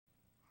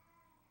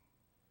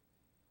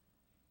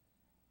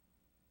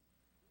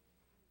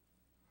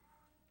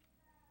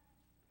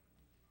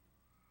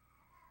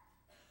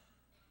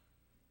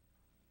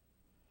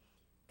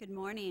Good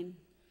morning.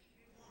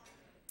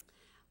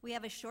 We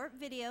have a short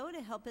video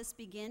to help us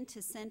begin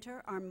to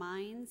center our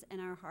minds and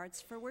our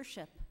hearts for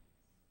worship.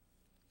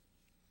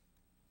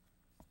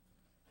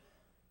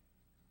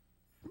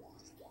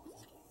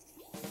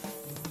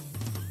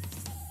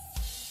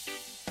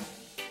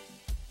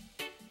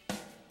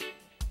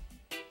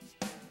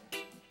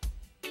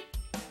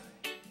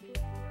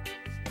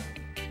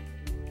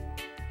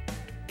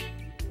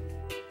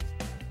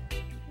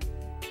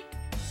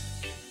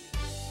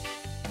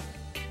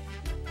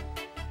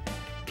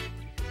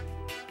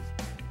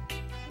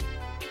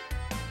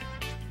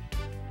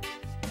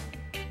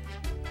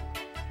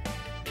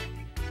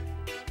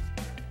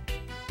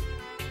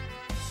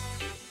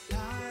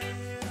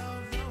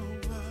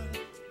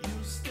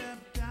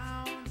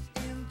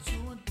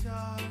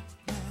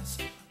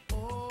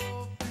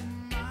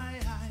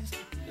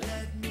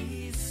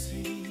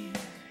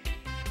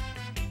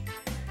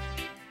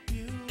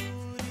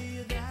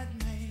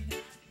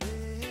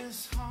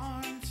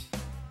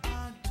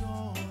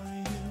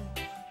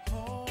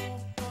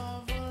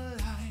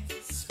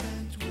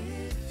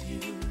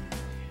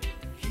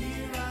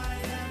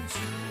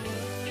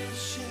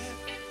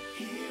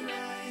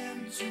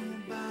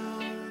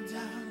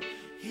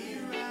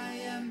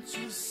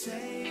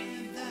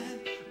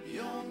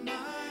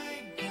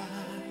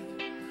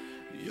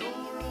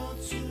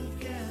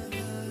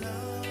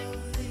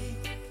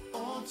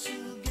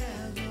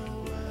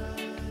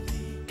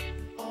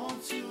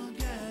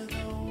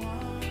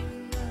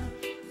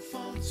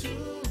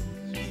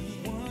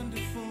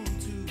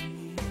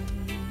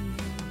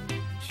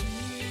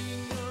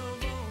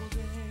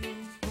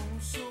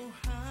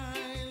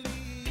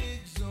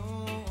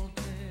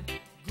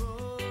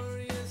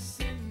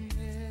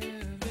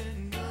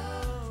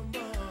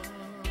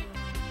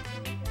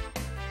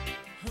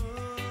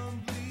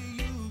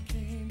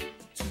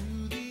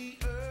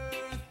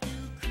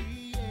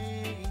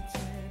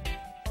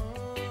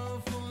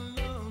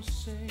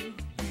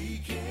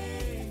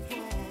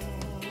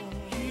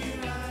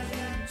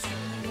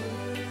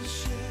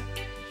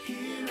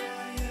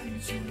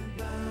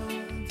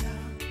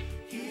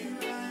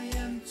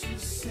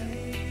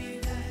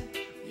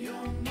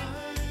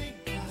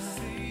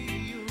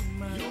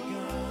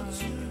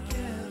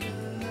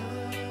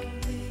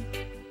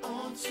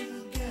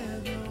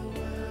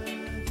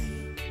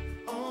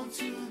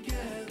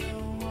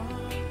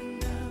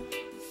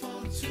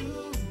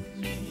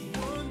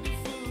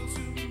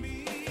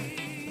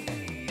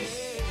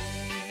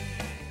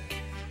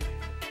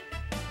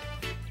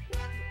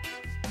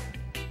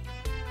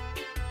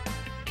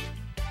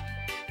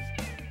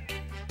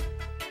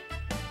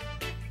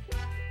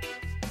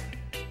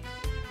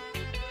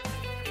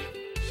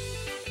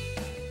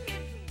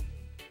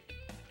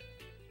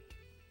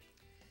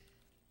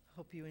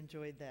 Hope you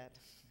enjoyed that.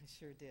 I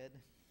sure did.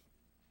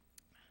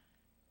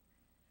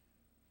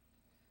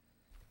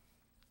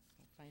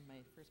 I'll find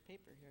my first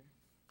paper here.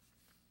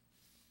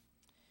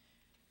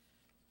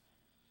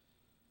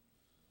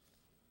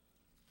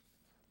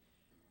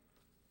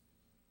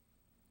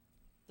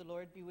 The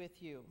Lord be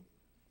with you.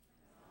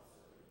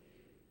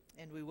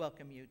 And we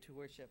welcome you to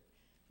worship.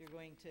 You're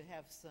going to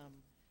have some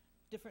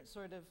different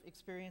sort of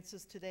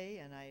experiences today,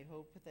 and I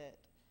hope that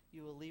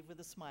you will leave with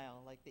a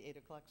smile like the 8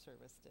 o'clock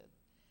service did.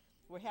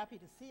 We're happy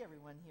to see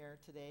everyone here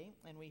today,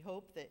 and we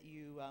hope that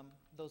you,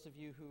 those of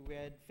you who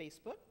read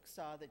Facebook,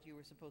 saw that you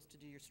were supposed to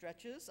do your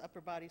stretches, upper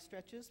body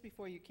stretches,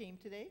 before you came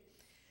today,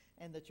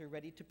 and that you're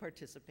ready to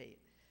participate.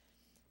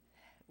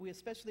 We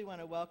especially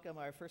want to welcome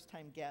our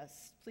first-time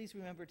guests. Please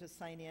remember to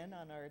sign in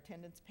on our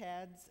attendance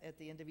pads at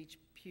the end of each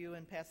pew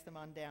and pass them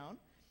on down.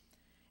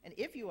 And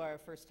if you are a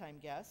first-time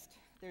guest,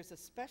 there's a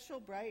special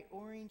bright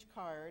orange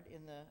card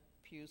in the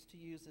pews to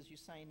use as you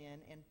sign in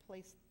and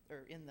place,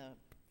 or in the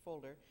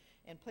folder,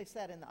 and place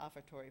that in the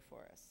offertory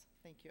for us.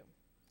 Thank you.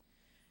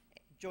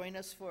 Join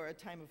us for a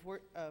time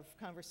of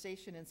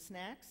conversation and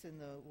snacks in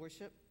the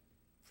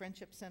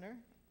Friendship Center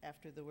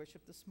after the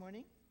worship this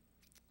morning.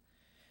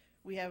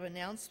 We have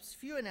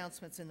few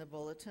announcements in the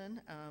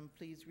bulletin.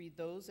 Please read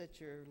those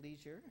at your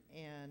leisure.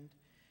 And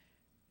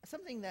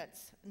something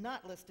that's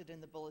not listed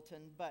in the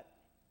bulletin, but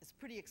is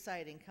pretty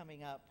exciting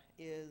coming up,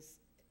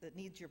 that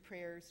needs your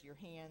prayers, your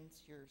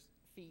hands, your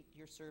feet,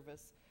 your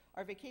service,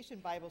 our Vacation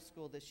Bible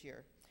School this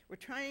year. We're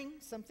trying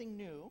something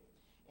new,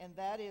 and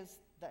that is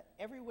that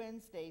every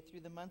Wednesday through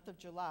the month of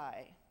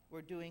July,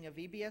 we're doing a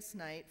VBS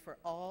night for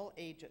all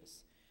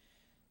ages.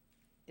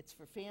 It's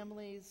for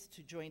families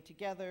to join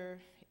together.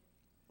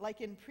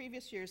 Like in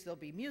previous years, there'll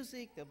be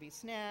music, there'll be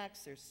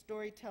snacks, there's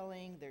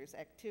storytelling, there's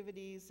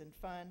activities and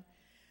fun.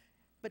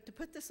 But to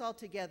put this all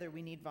together,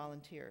 we need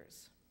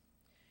volunteers.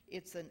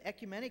 It's an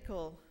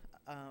ecumenical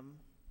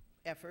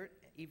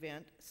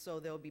event, so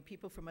there'll be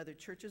people from other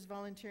churches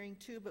volunteering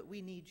too, but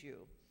we need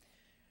you.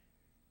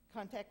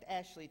 Contact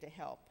Ashley to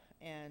help,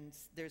 and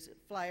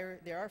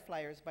there are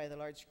flyers by the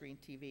large screen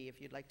TV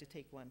if you'd like to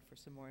take one for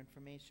some more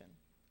information.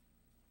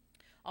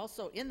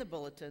 Also in the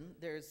bulletin,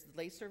 there's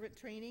lay servant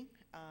training,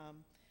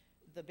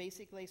 the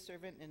basic lay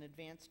servant and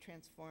advanced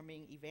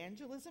transforming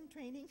evangelism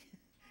training.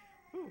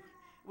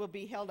 will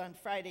be held on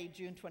Friday,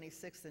 June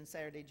 26th and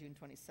Saturday, June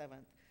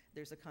 27th.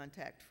 There's a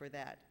contact for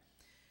that.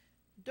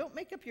 Don't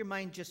make up your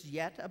mind just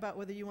yet about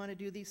whether you want to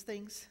do these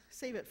things.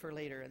 Save it for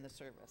later in the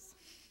service.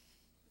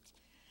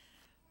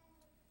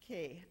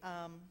 Okay.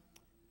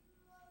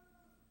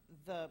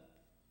 The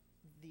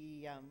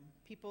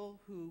people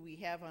who we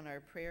have on our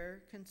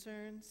prayer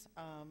concerns,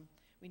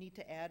 we need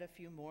to add a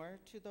few more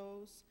to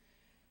those.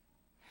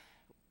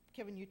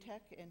 Kevin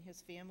Utek and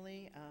his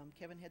family,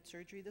 Kevin had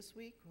surgery this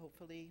week.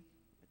 Hopefully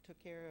it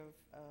took care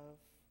of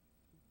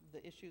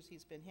the issues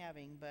he's been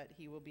having, but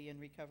he will be in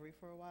recovery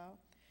for a while.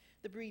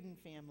 The Breeden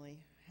family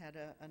had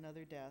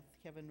another death,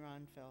 Kevin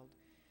Ronfeld,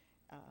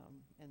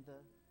 and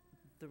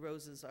the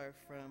roses are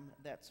from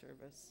that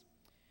service.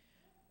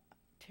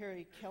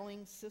 Terry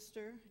Kelling's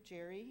sister,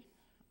 Jerry,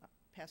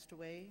 passed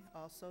away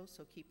also,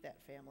 so keep that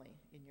family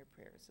in your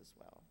prayers as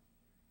well.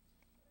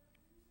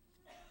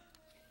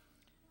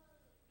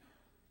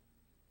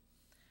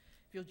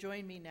 If you'll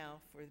join me now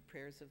for the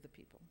prayers of the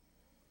people.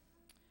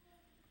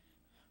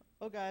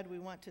 Oh God, we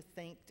want to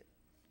thank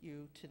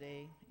you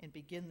today and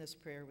begin this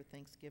prayer with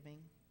thanksgiving.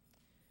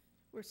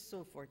 We're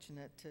so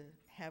fortunate to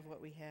have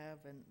what we have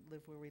and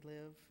live where we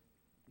live.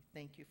 We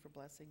thank you for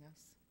blessing us.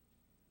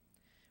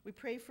 We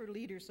pray for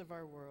leaders of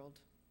our world.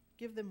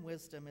 Give them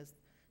wisdom as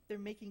they're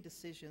making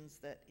decisions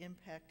that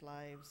impact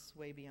lives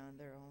way beyond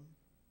their own.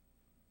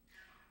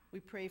 We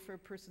pray for a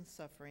person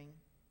suffering.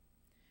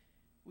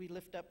 We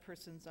lift up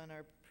persons on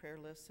our prayer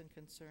lists and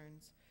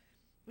concerns.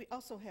 We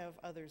also have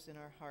others in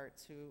our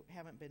hearts who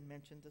haven't been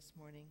mentioned this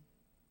morning.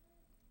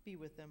 Be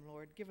with them,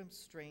 Lord. Give them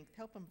strength.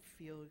 Help them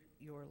feel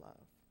your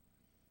love.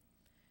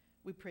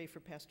 We pray for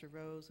Pastor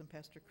Rose and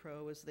Pastor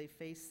Crow as they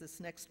face this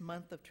next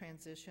month of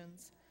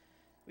transitions.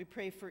 We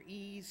pray for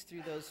ease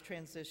through those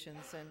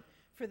transitions and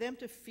for them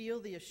to feel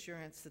the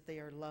assurance that they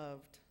are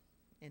loved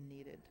and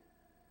needed.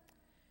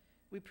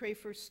 We pray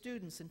for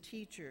students and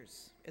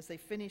teachers as they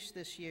finish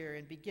this year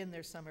and begin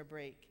their summer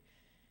break.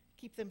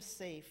 Keep them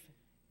safe.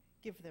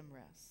 Give them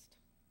rest.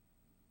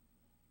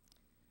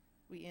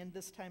 We end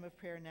this time of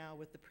prayer now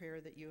with the prayer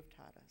that you have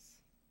taught us.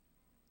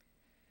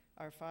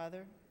 Our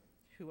Father,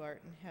 who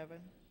art in heaven,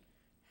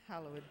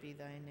 hallowed be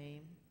thy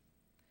name.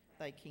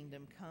 Thy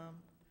kingdom come,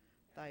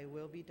 thy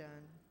will be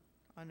done,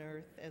 on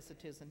earth as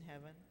it is in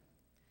heaven.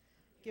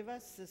 Give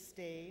us this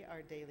day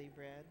our daily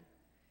bread,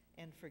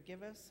 and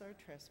forgive us our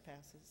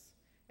trespasses,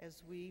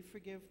 as we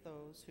forgive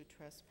those who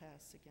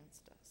trespass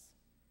against us.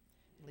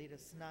 Lead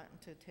us not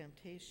into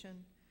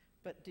temptation,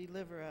 but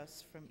deliver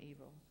us from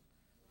evil.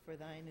 For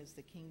thine is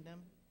the kingdom,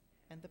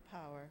 and the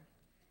power,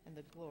 and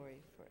the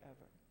glory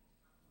forever.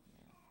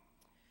 Amen.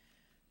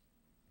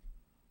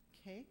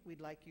 Okay, we'd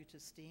like you to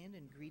stand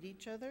and greet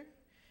each other,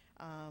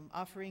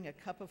 offering a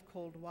cup of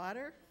cold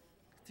water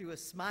through a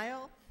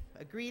smile,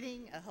 a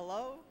greeting, a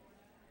hello.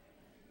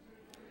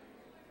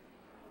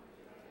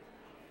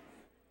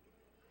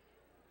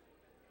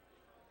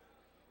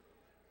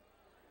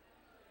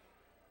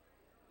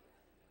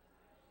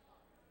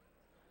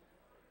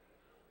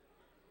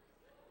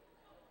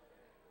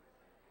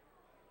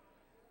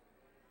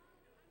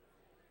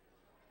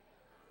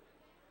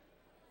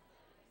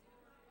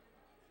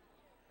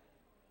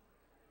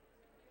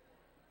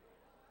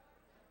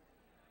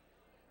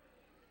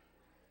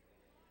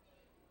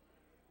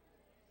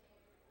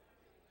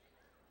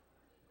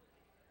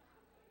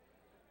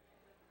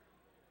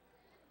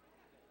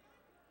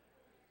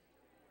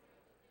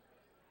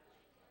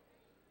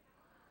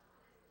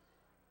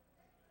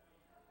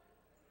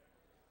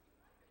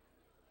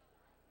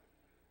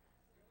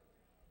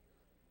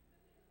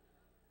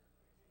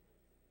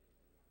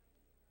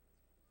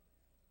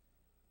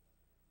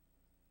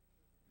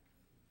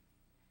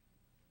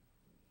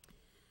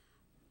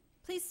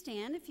 Please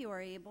stand if you are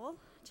able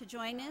to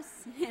join us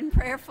in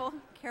prayerful,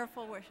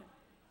 careful worship.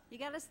 You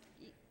got to,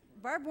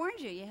 Barb warned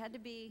you, you had to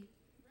be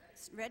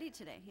ready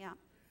today, yeah.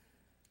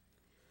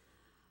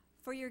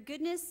 For your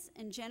goodness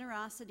and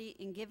generosity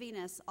in giving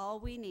us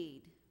all we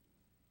need,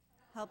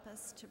 help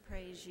us to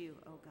praise you,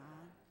 O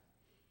God.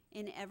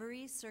 In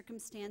every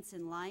circumstance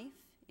in life,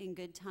 in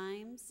good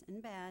times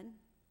and bad,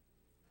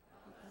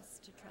 help us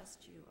to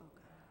trust you, O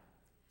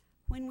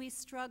God. When we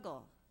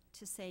struggle,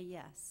 to say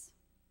yes.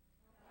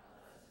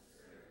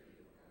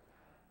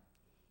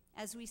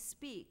 As we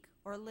speak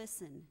or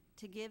listen,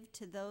 to give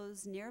to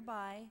those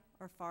nearby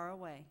or far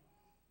away.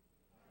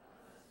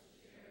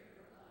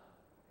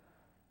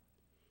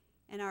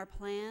 In our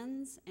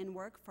plans and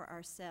work for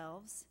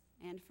ourselves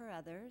and for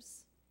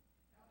others.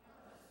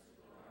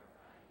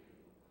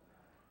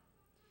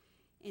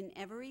 In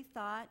every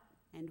thought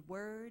and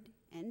word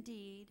and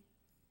deed,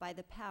 by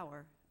the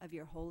power of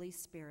your Holy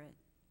Spirit.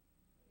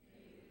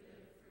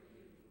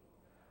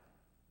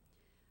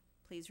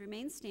 Please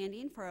remain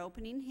standing for our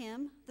opening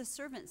hymn, the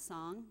Servant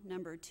Song,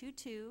 number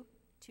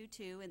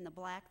 2222 in the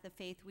Black, the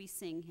Faith We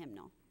Sing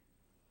hymnal.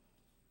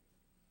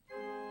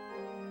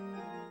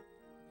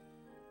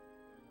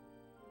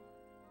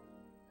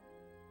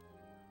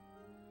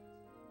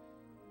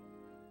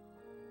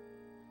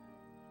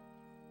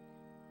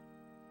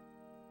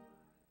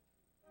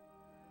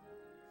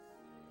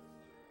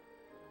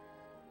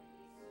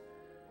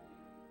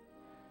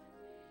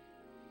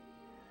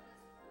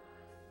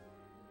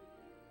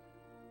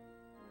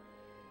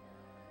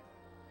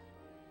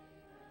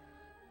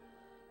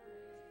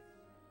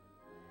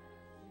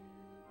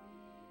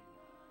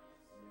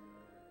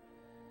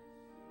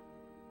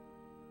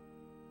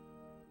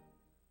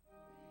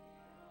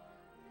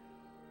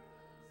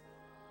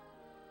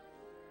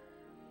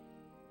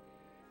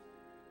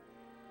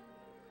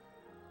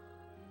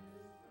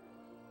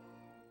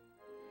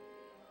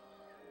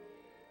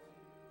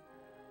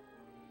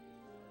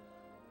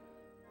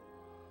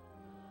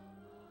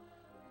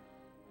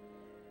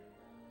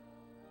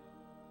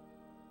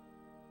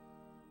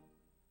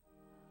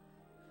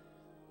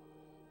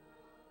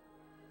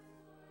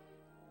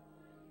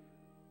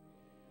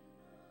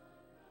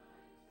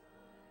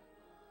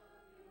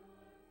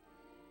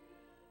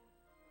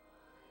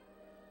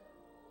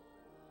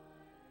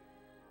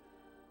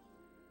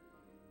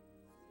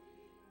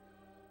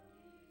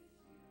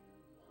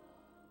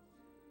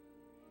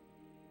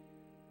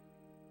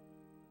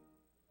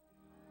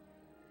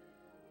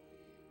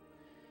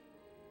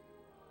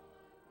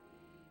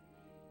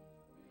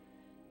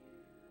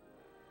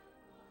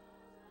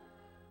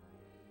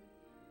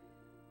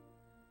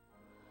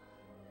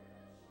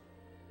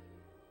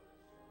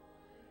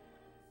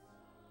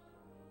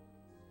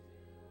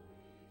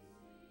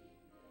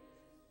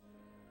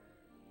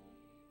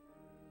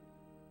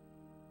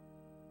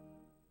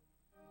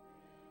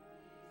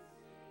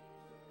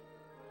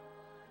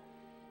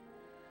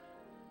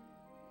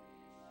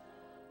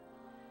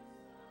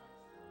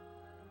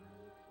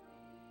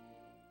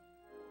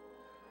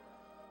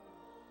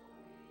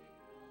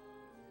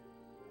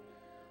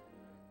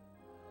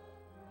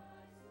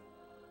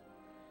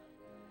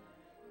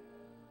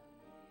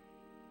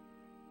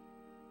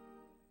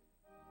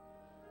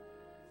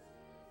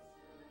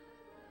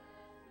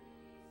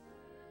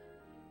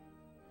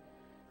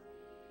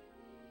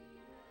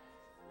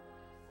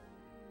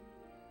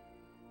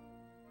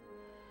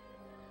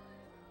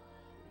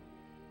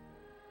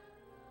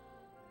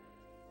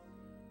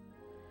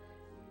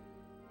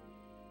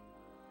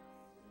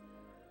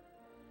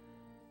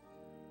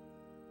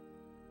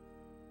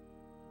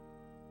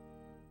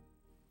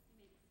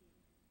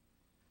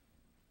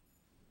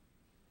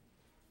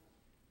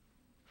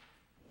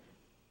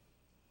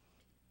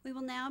 We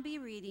will now be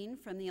reading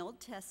from the Old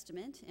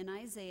Testament in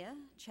Isaiah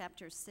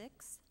chapter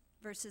 6,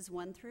 verses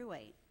 1 through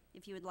 8.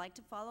 If you would like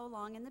to follow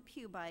along in the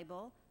Pew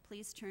Bible,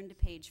 please turn to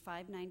page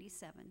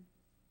 597.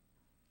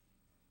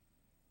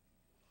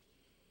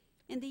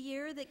 In the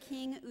year that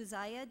King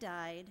Uzziah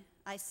died,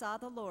 I saw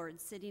the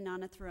Lord sitting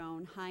on a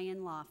throne high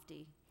and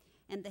lofty,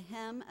 and the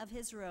hem of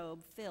his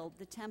robe filled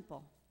the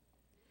temple.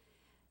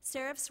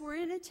 Seraphs were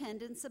in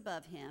attendance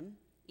above him.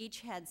 Each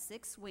had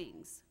 6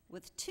 wings.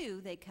 With 2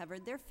 they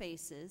covered their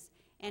faces,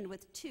 and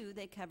with 2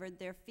 they covered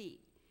their feet,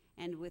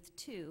 and with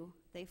 2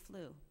 they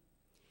flew.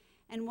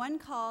 And one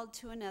called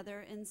to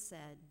another and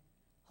said,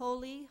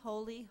 Holy,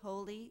 holy,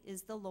 holy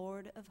is the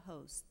Lord of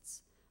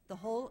hosts. The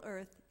whole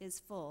earth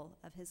is full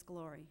of his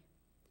glory.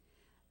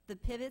 The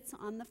pivots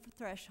on the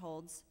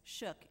thresholds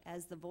shook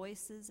as the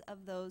voices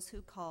of those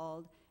who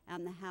called,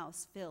 and the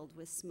house filled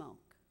with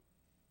smoke.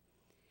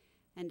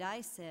 And I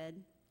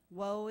said,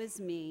 Woe is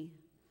me!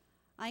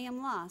 I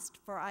am lost,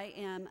 for I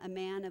am a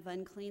man of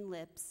unclean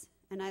lips,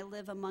 and I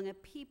live among a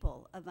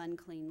people of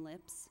unclean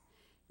lips.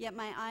 Yet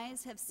my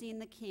eyes have seen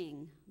the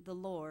King, the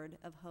Lord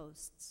of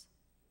hosts.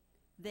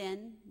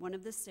 Then one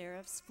of the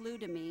seraphs flew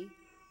to me,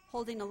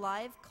 holding a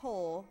live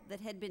coal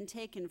that had been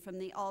taken from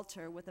the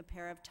altar with a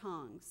pair of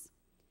tongs.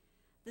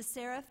 The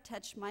seraph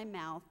touched my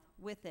mouth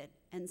with it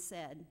and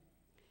said,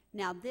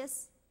 Now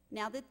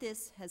that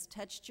this has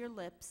touched your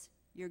lips,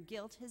 your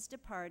guilt has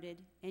departed,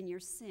 and your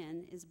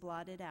sin is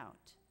blotted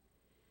out.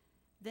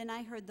 Then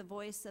I heard the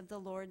voice of the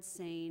Lord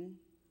saying,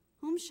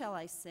 Whom shall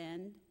I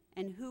send,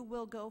 and who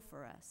will go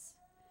for us?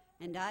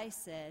 And I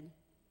said,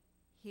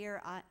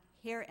 Here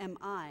am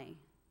I,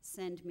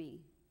 send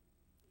me.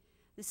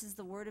 This is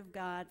the word of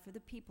God for the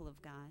people of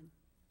God.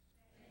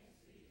 Thanks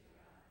be to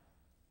God.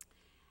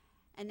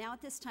 And now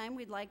at this time,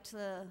 we'd like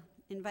to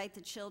invite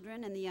the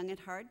children and the young at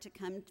heart to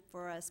come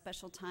for a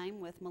special time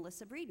with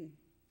Melissa Breeden.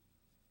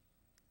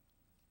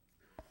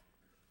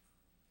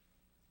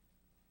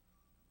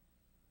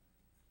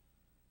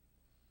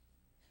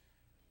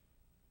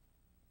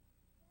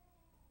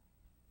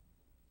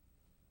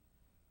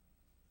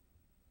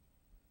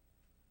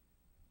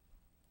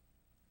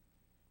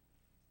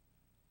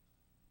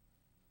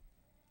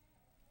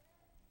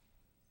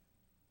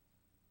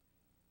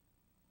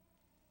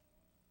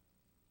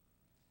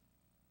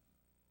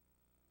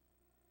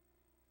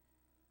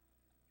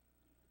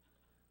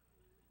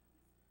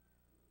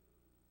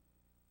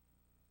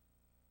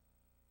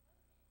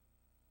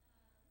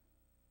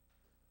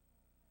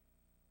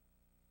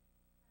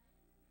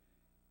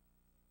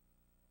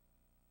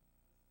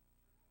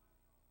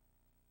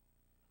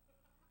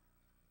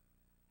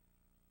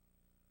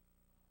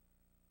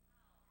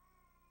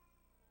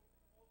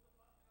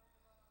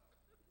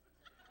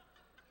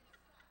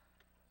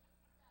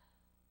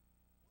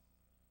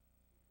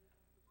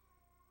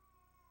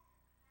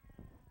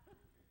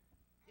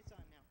 It's on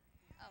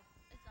now. Oh,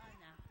 it's on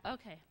now.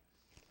 Okay.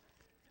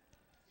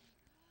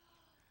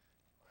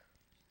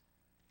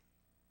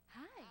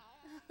 Hi.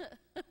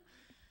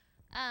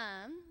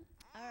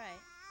 All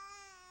right.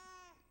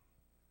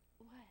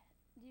 What?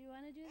 Do you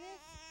want to do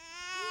this?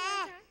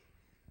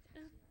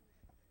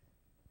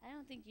 I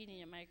don't think you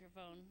need a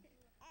microphone.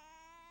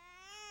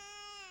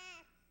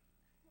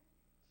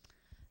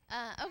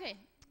 Okay.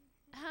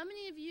 How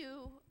many of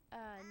you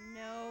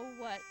know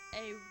what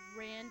a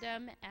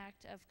random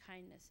act of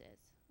kindness is?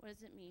 What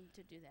does it mean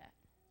to do that?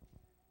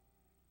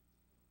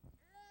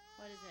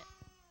 What is it?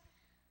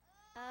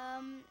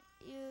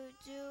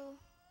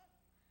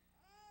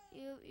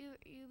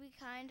 You be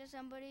kind to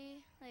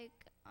somebody like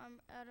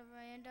out of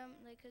random,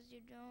 like 'cause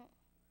you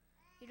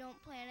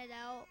don't plan it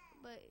out,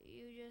 but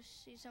you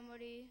just see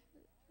somebody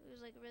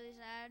who's like really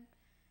sad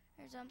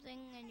or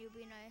something, and you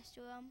be nice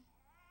to them.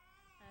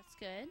 That's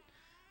good.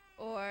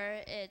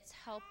 Or it's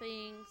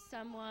helping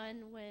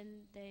someone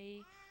when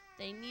they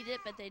need it,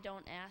 but they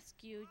don't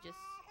ask you.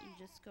 You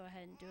just go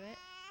ahead and do it,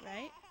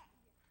 right?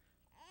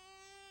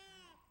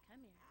 Come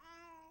here.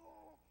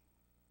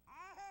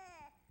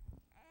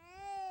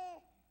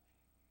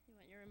 You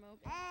want your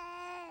remote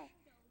back?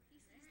 No, he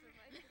sees the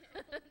mic.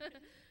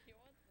 He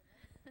wants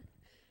the mic.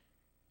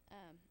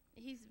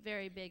 He's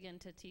very big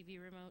into TV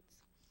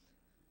remotes,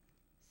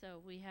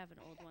 so we have an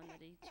old one that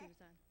he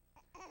chews on.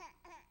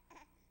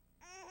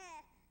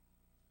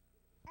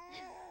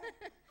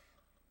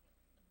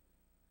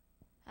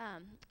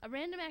 A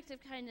random act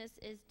of kindness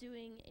is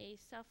doing a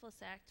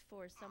selfless act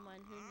for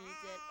someone who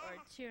needs it, or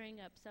cheering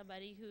up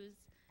somebody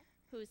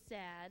who's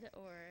sad,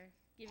 or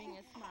giving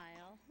a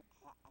smile.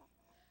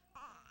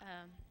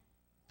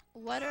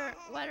 What are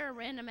a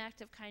random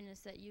act of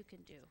kindness that you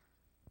can do?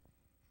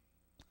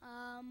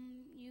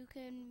 You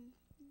can.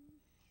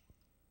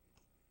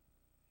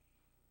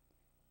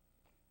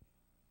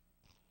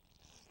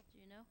 Do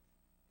you know?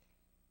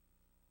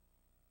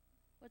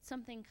 What's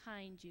something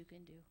kind you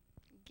can do?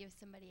 Give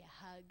somebody a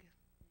hug.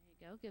 There you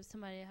go. Give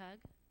somebody a hug.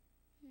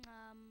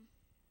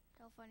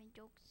 Tell funny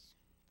jokes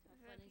Tell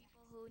for funny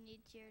people who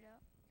need cheered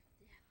up.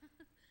 What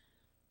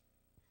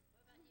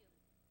about you?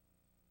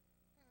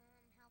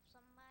 Help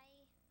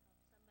somebody.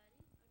 Help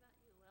somebody. What about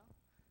you, Will?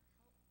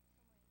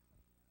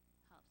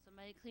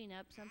 somebody clean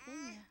up something?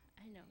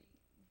 Yeah, I know.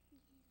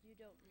 You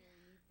don't really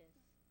need this.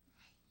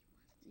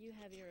 You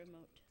have your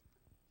remote.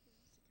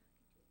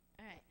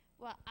 All right.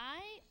 Well,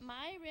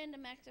 my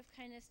random act of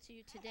kindness to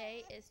you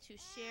today is to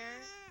share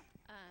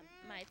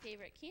my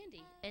favorite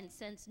candy. And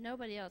since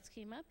nobody else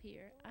came up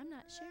here, I'm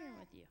not sharing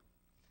with you.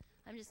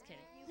 I'm just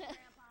kidding.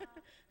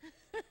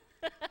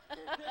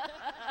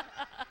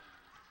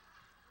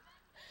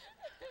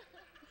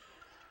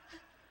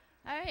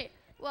 All right.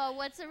 Well,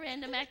 what's a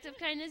random act of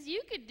kindness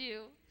you could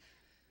do?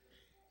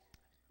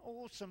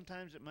 Oh,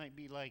 sometimes it might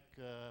be like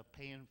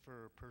paying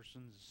for a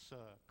person's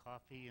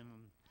coffee in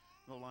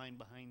the line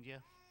behind you.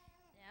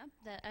 Yeah,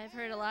 that I've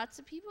heard of lots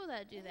of people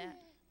that do that.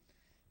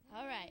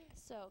 All right.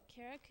 So,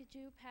 Kara, could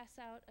you pass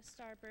out a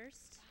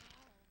Starburst?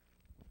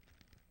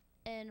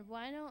 And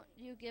why don't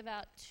you give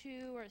out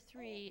 2 or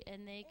 3,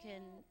 and they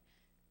can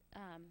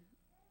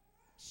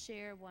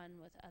share one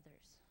with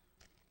others.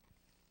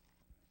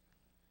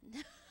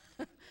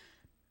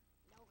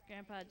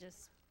 Grandpa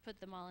just put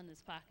them all in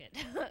his pocket.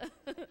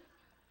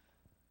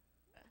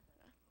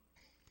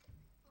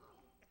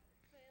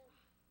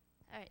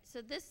 All right,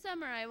 so this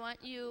summer I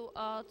want you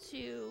all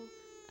to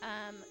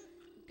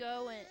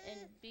go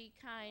and be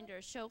kind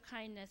or show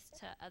kindness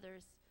to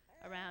others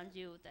around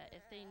you, that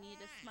if they need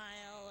a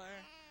smile or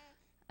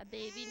a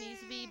baby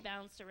needs to be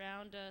bounced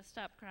around to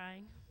stop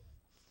crying.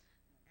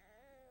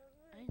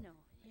 I know.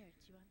 Here,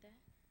 do you want that?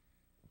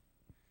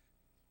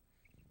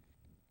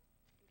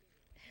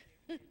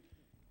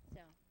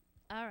 So,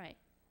 all right.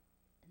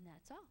 And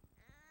that's all.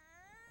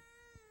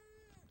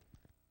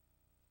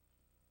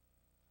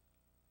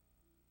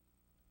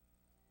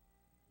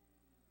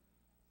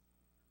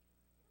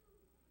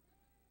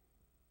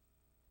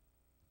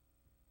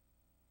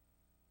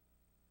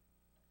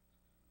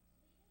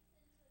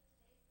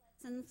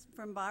 Lessons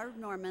from Barb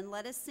Norman.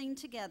 Let us sing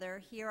together,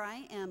 Here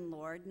I Am,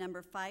 Lord,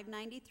 number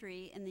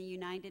 593 in the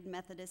United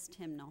Methodist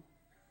Hymnal.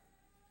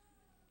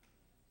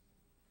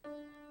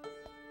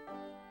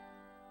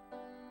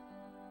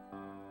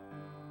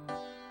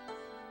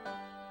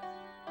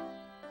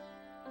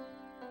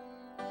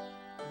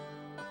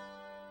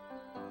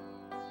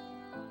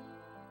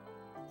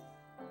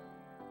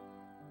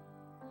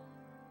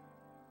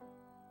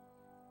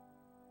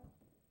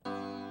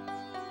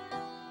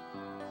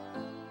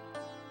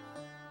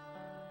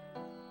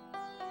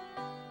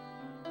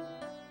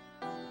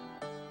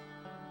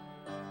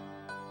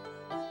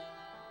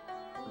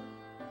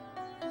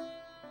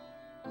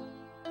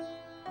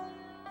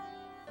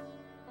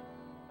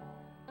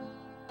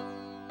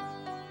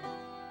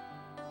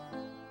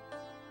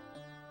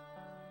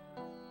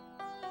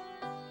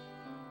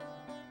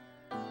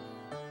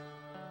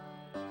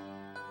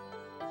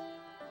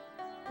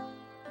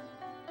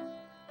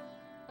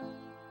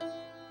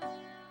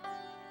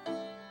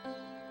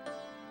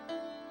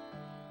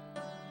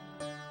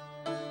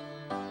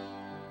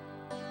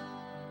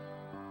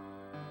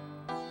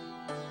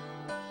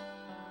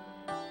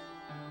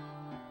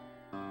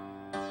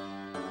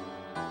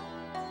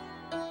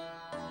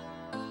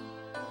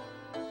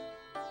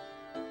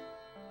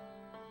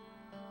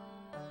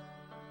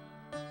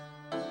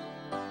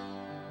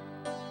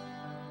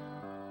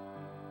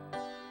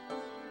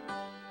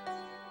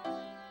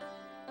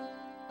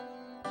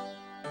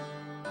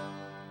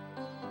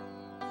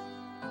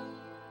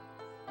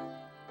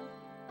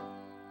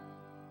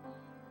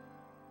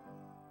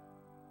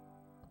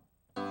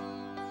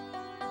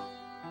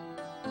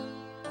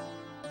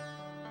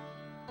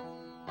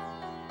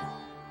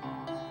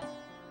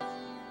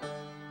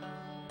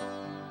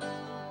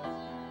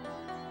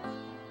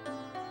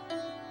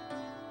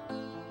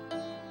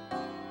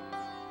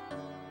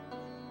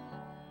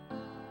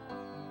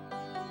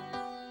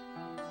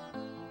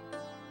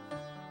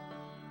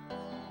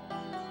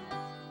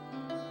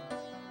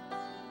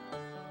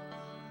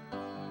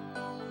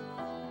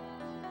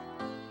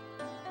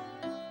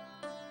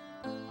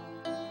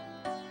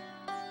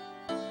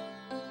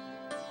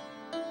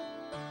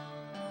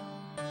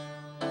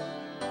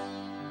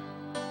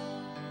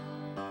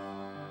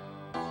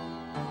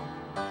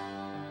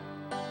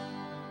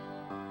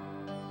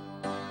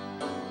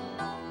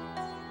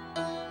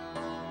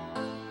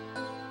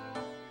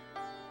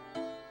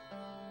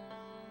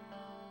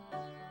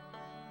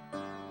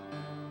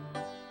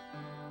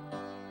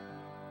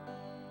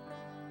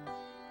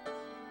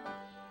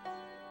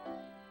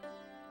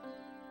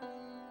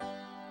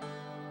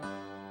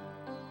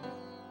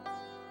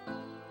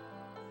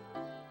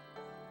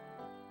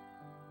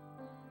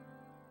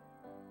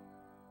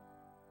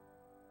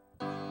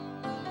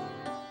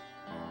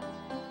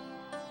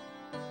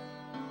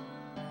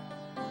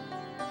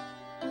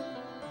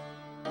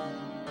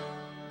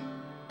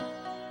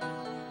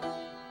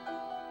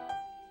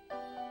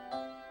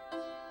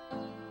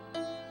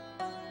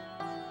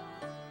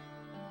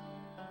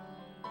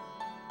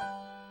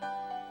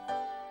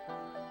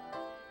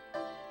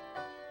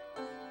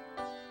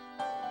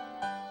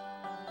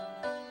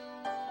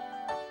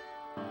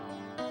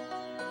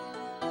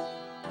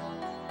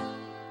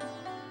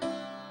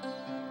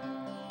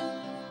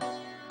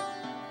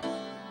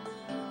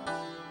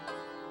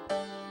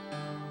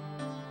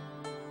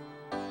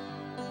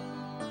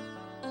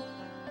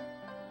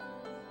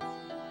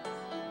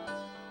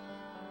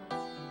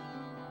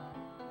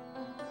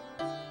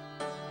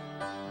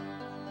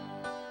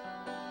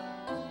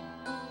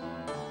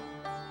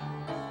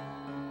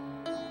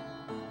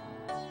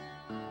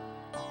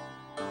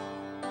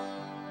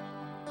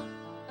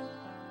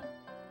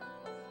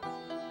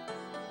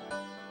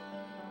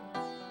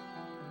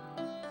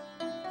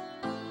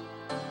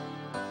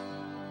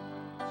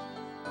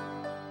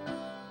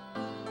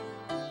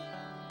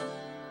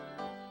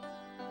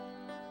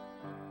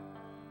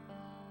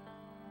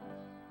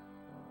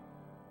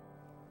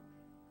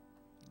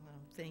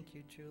 Thank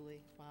you,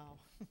 Julie. Wow.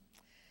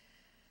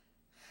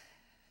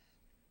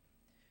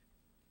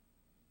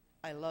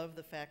 I love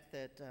the fact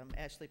that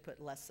Ashley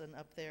put lesson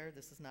up there.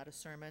 This is not a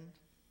sermon.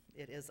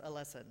 It is a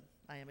lesson.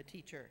 I am a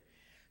teacher.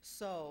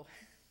 So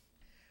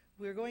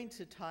we're going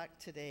to talk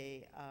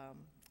today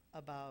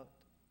about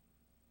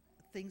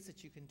things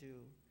that you can do,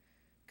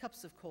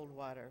 cups of cold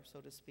water,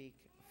 so to speak,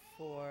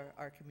 for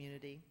our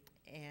community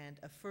and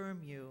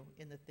affirm you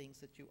in the things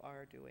that you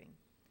are doing.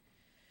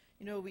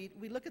 You know, we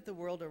look at the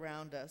world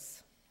around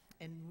us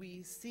and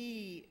we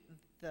see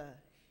the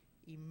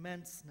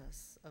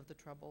immenseness of the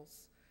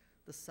troubles,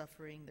 the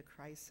suffering, the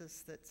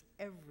crisis that's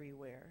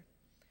everywhere.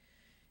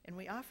 And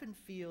we often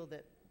feel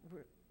that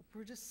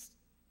we're just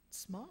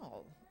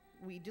small.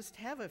 We just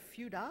have a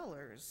few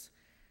dollars.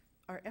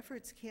 Our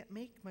efforts can't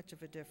make much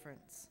of a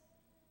difference.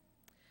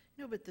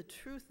 No, but the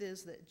truth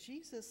is that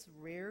Jesus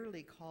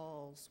rarely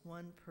calls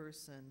one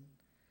person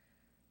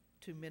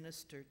to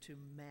minister to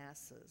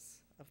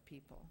masses of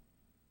people.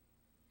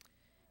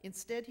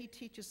 Instead, he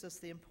teaches us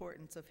the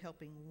importance of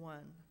helping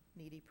one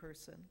needy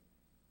person.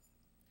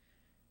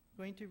 I'm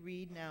going to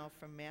read now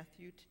from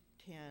Matthew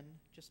 10,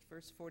 just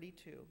verse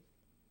 42.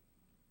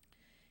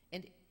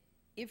 And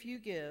if you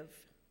give,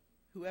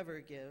 whoever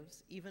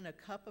gives, even a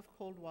cup of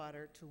cold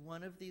water to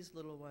one of these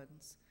little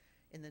ones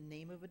in the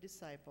name of a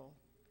disciple,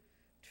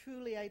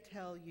 truly I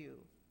tell you,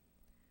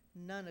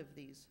 none of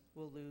these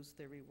will lose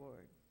their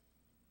reward.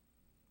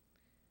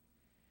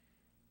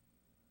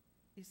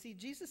 You see,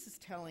 Jesus is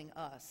telling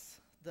us,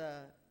 the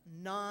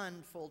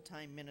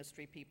non-full-time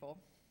ministry people,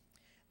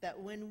 that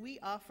when we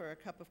offer a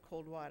cup of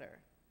cold water,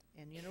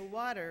 and you know,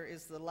 water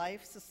is the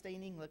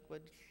life-sustaining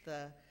liquid,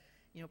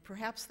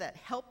 perhaps that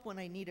help when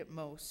I need it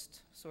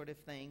most sort of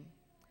thing,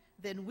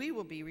 then we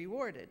will be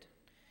rewarded.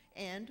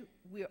 And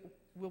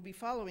we'll be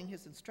following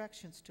his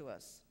instructions to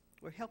us.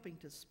 We're helping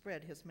to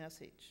spread his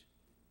message.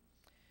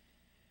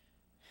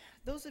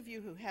 Those of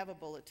you who have a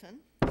bulletin,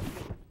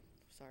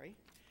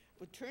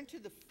 would turn to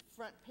the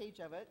front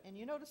page of it, and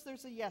you notice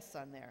there's a yes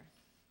on there.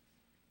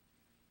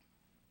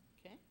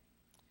 Okay?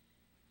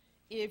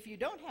 If you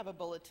don't have a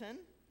bulletin,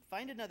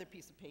 find another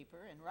piece of paper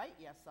and write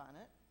yes on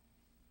it.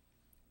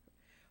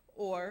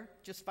 Or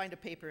just find a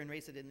paper and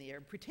raise it in the air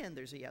and pretend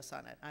there's a yes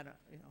on it. I don't,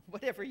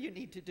 whatever you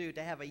need to do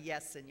to have a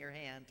yes in your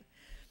hand.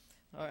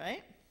 All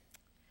right?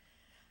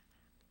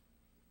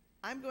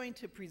 I'm going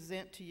to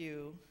present to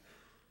you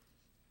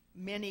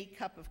many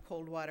cup of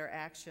cold water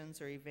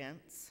actions or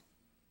events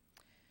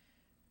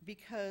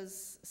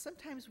because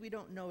sometimes we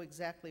don't know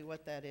exactly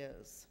what that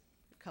is,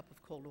 a cup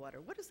of cold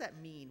water. What does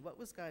that mean? What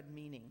was God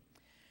meaning?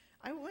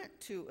 I went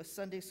to a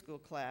Sunday school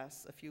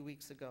class a few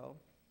weeks ago.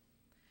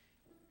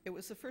 It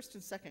was the first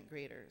and second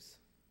graders.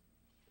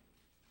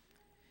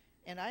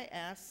 And I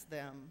asked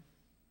them,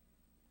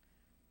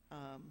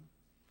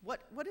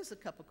 what is a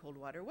cup of cold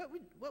water?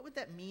 What would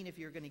that mean if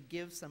you were going to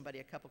give somebody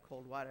a cup of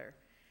cold water?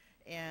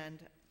 And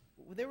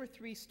there were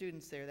 3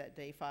 students there that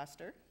day.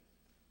 Foster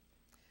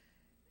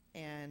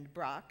and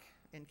Brock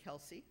and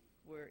Kelsey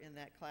were in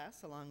that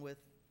class, along with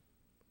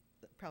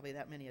probably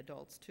that many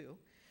adults too.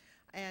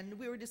 And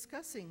we were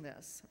discussing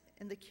this,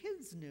 and the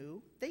kids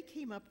knew. They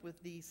came up with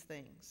these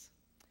things.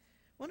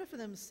 One of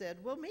them said,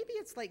 well, maybe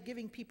it's like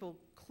giving people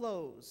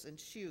clothes and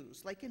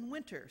shoes, like in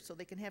winter, so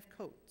they can have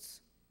coats.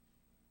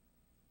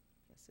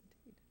 Yes,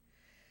 indeed.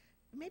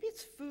 Maybe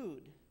it's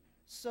food,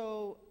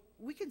 so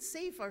we can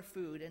save our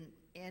food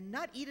and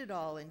not eat it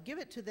all and give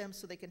it to them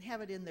so they can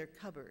have it in their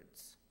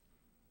cupboards.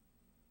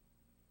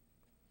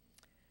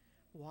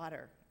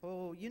 Water.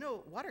 Oh,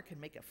 water can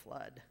make a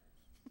flood.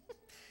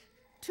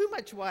 Too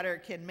much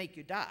water can make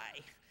you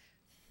die.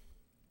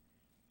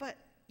 But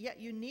yet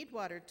you need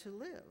water to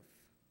live,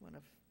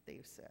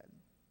 they've said.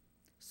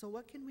 So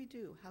what can we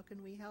do? How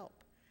can we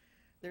help?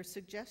 Their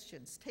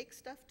suggestions: take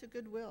stuff to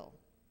Goodwill.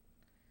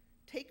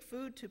 Take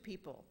food to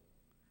people.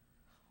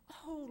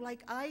 Oh,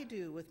 like I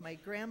do with my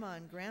grandma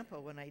and grandpa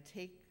when I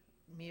take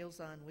Meals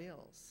on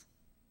Wheels.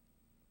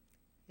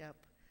 Yep,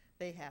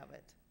 they have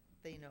it.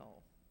 They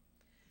know.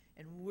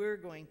 And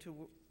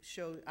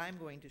I'm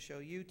going to show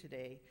you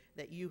today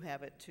that you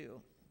have it too.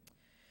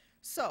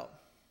 So,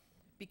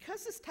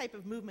 because this type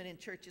of movement in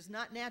church is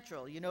not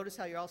natural, you notice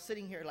how you're all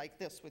sitting here like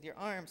this with your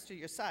arms to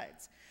your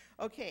sides.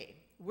 Okay,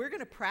 we're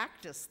going to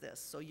practice this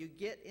so you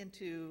get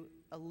into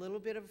a little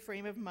bit of a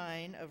frame of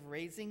mind of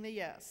raising the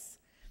yes.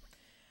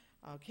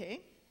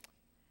 Okay?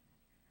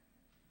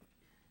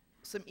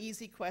 Some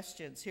easy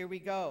questions. Here we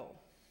go.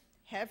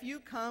 Have you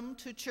come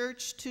to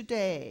church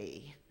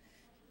today?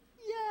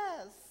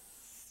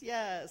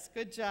 Yes,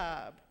 good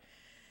job.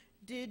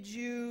 Did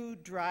you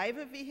drive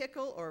a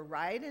vehicle or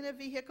ride in a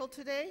vehicle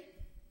today?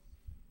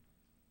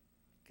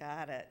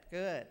 Got it,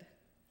 good.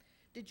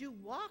 Did you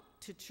walk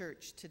to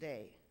church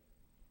today?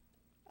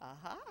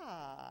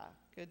 Aha,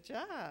 good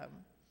job.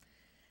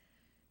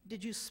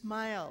 Did you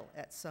smile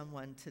at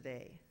someone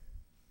today?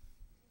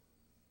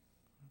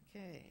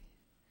 Okay.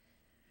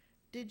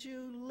 Did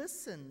you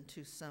listen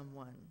to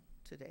someone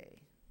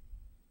today?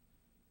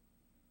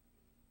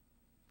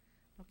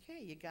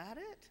 Okay, you got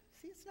it?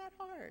 See, it's not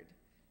hard.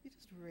 You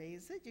just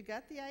raise it. You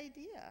got the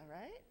idea,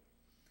 right?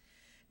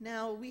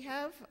 Now, we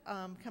have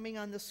coming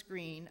on the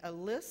screen a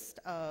list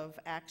of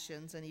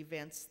actions and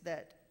events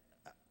that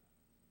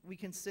we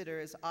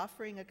consider as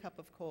offering a cup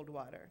of cold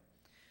water.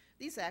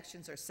 These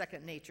actions are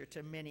second nature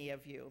to many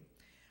of you.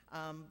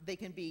 They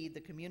can be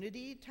the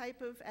community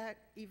type of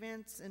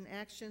events and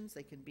actions.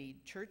 They can be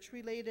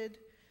church-related.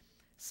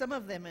 Some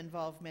of them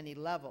involve many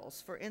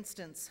levels. For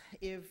instance,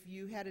 if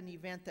you had an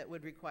event that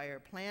would require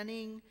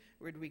planning,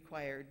 would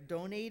require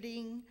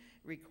donating,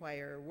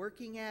 require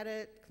working at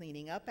it,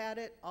 cleaning up at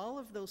it, all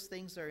of those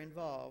things are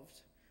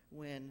involved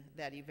when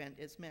that event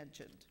is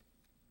mentioned.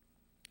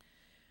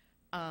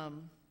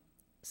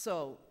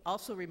 So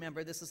also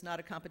remember, this is not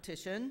a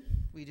competition.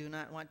 We do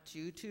not want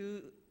you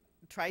to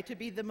try to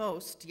be the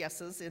most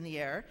yeses in the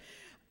air,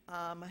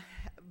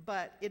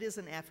 but it is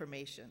an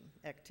affirmation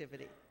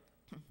activity.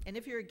 And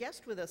if you're a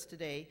guest with us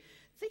today,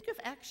 think of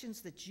actions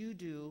that you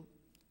do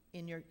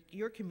in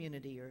your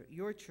community or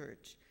your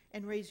church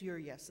and raise your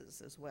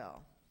yeses as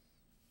well.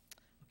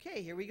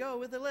 Okay, here we go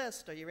with the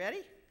list. Are you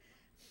ready?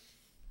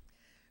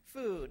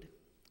 Food.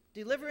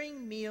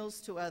 Delivering meals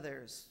to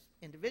others,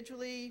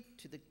 individually,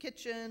 to the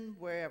kitchen,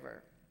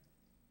 wherever.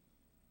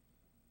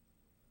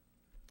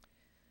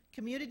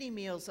 Community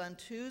meals on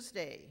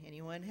Tuesday.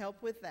 Anyone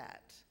help with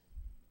that?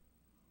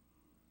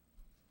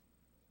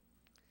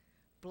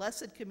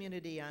 Blessed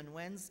Community on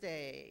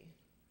Wednesday.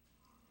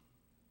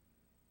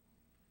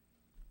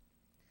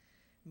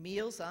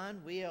 Meals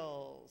on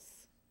Wheels.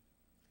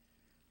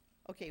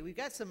 Okay, we've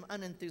got some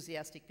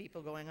unenthusiastic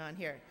people going on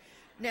here.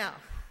 Now,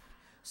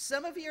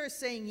 some of you are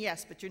saying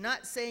yes, but you're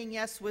not saying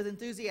yes with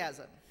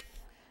enthusiasm.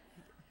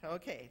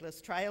 Okay,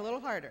 let's try a little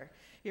harder.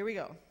 Here we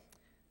go.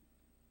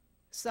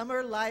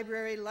 Summer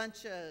library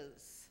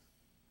lunches.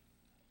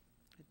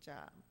 Good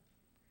job.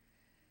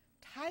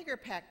 Tiger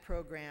Pack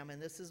program, and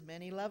this is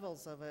many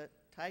levels of it.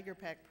 Tiger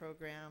Pack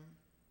program.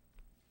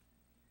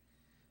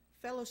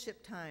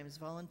 Fellowship times,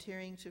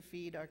 volunteering to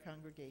feed our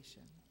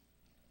congregation.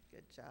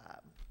 Good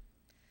job.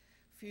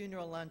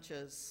 Funeral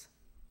lunches,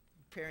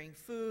 preparing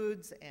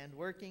foods and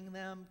working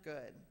them.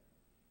 Good.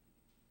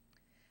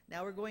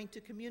 Now we're going to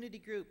community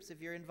groups,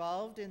 if you're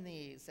involved in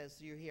these as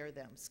you hear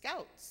them.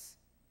 Scouts.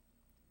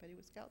 Anybody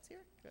with Scouts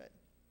here? Good.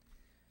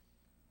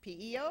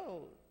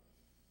 PEO.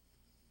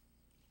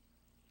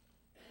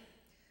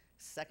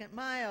 Second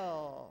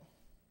Mile,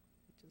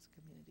 which is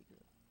a community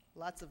group.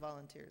 Lots of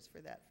volunteers for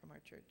that from our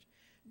church.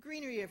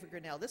 Greenery of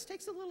Grinnell. This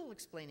takes a little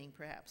explaining,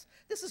 perhaps.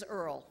 This is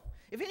Earl.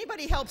 If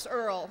anybody helps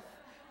Earl,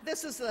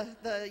 this is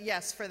the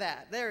yes for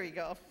that. There you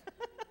go.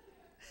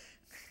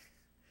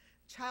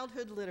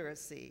 Childhood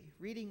literacy,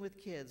 reading with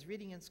kids,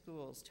 reading in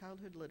schools,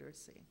 childhood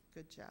literacy.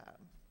 Good job.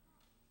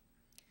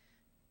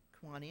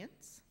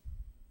 Kiwaneans.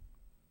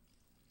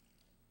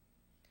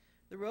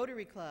 The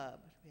Rotary Club.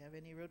 Do we have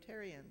any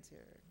Rotarians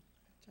here?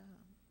 Good job.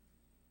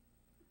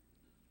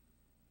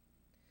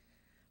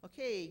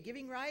 Okay,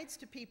 giving rides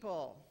to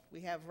people.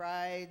 We have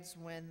rides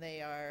when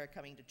they are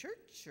coming to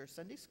church or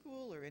Sunday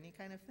school or any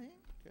kind of thing.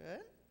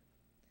 Good.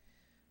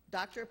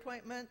 Doctor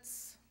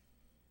appointments.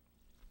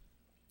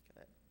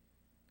 Good.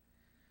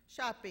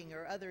 Shopping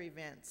or other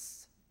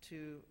events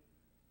to...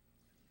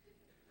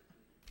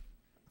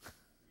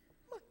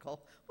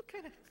 Michael, what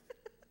kind of...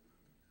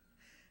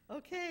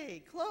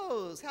 Okay,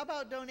 clothes. How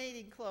about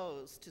donating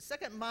clothes to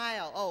Second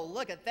Mile? Oh,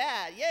 look at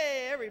that.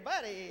 Yay,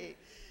 everybody.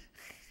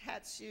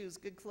 Hats, shoes,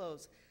 good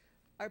clothes.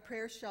 Our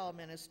prayer shawl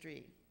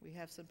ministry. We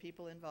have some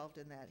people involved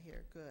in that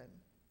here. Good.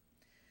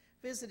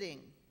 Visiting.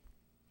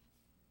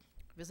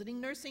 Visiting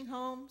nursing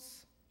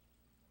homes.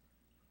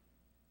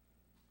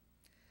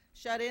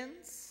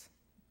 Shut-ins.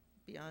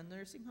 Beyond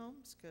nursing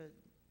homes. Good.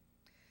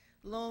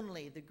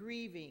 Lonely, the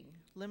grieving,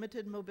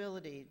 limited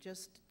mobility,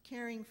 just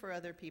caring for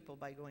other people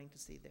by going to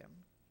see them.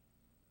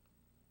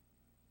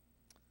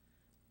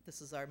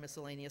 This is our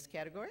miscellaneous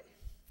category.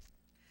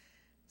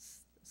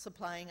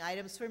 Supplying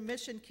items for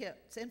mission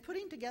kits and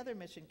putting together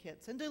mission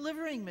kits and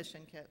delivering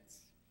mission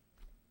kits.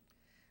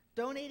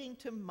 Donating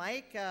to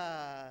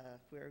Micah.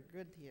 We're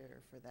good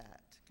here for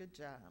that. Good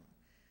job.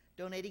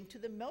 Donating to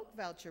the milk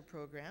voucher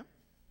program.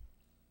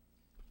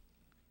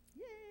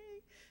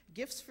 Yay.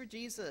 Gifts for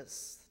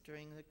Jesus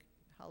during the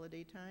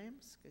holiday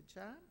times. Good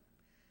job.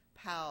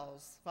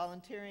 PALS,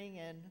 volunteering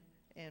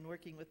and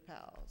working with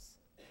PALS.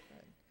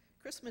 Good.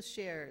 Christmas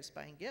shares,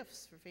 buying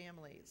gifts for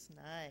families.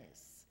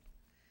 Nice.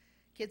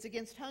 Kids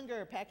Against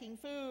Hunger, packing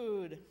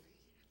food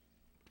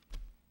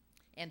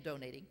and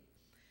donating.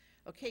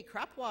 Okay,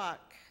 crop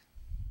walk.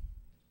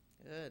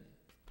 Good.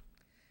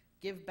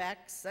 Give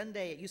Back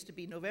Sunday. It used to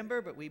be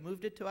November, but we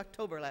moved it to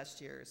October last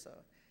year, so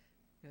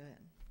good.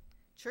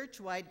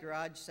 Church-wide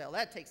garage sale.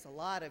 That takes a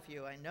lot of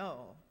you, I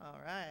know. All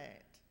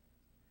right.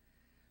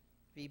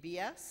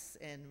 VBS,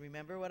 and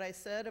remember what I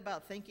said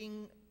about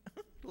thinking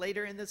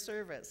later in the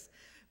service.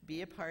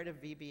 Be a part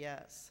of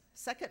VBS.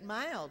 Second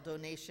Mile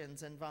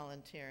donations and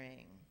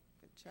volunteering.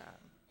 Good job.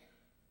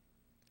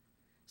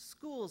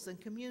 Schools and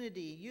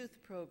community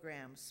youth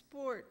programs,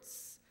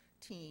 sports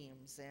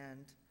teams,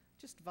 and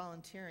just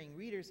volunteering,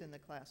 readers in the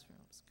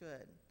classrooms.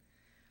 Good.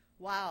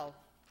 Wow,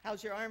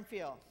 how's your arm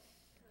feel?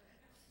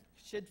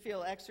 Should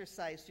feel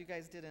exercised. You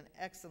guys did an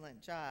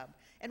excellent job.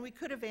 And we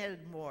could have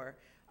added more.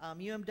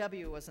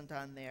 UMW wasn't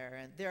on there,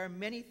 and there are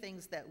many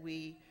things that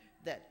we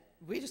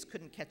just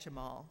couldn't catch them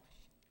all.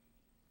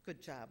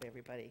 Good job,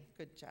 everybody.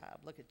 Good job.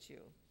 Look at you.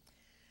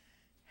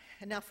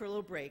 And now for a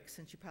little break,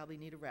 since you probably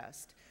need a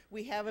rest.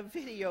 We have a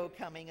video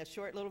coming, a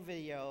short little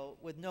video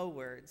with no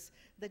words,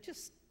 that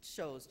just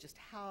shows just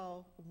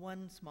how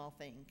one small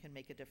thing can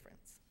make a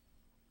difference.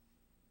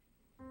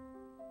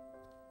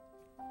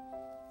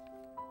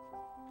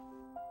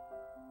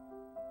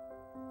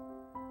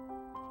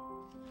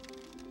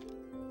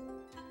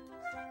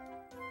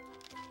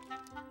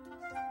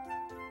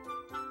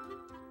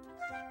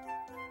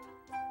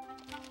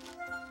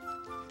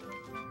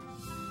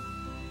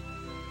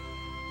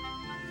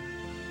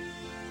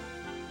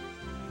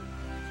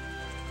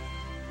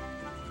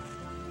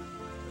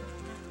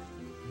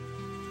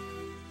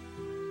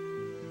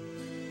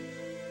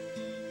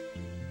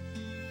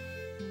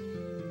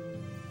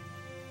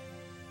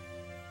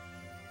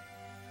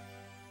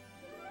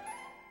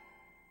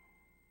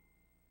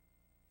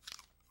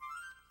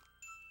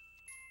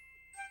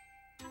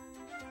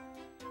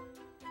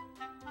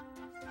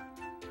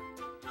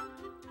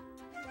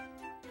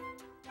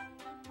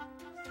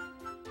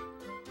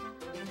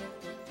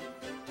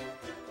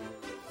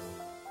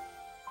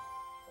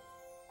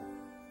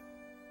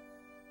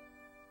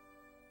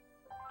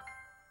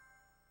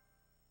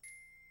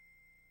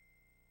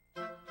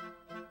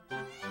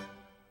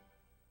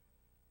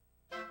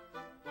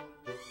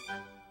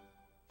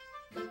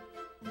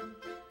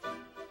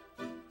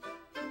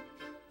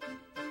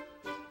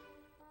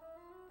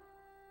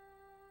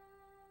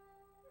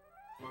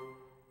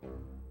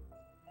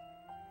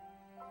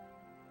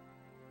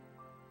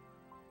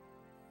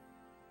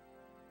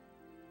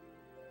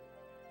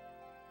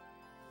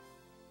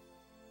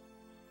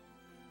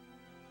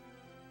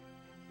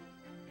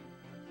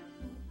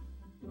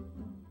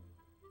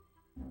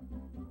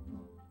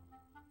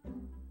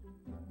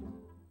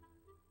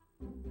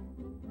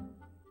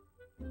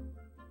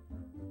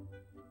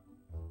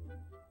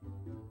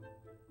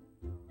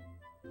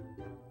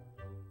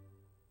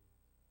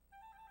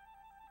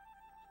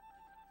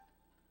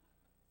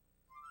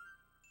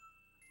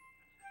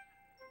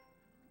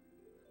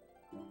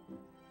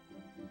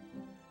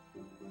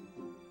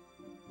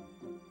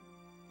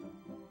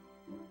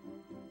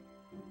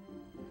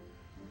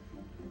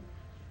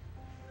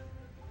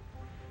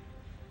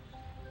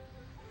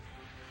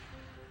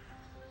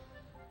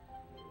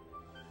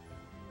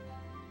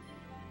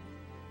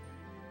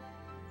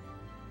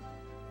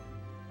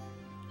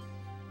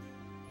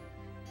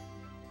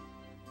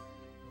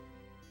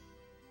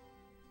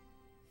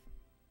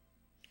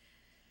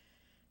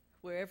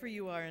 Wherever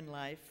you are in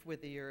life,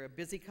 whether you're a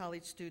busy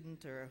college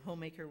student or a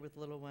homemaker with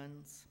little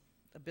ones,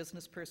 a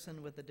business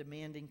person with a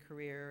demanding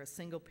career, a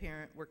single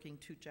parent working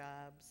 2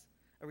 jobs,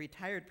 a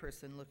retired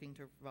person looking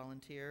to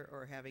volunteer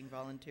or having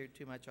volunteered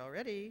too much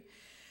already,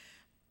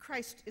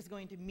 Christ is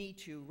going to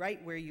meet you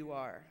right where you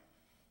are.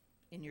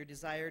 In your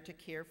desire to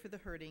care for the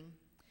hurting,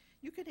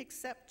 you can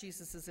accept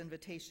Jesus'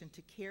 invitation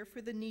to care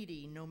for the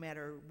needy no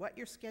matter what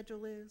your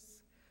schedule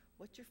is,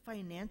 what your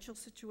financial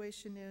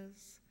situation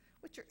is,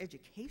 what your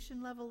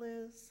education level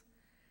is.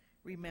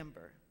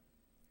 Remember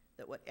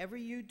that whatever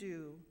you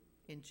do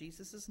in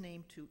Jesus'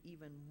 name to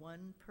even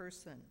one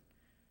person,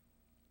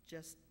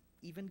 just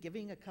even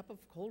giving a cup of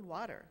cold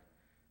water,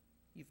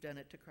 you've done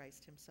it to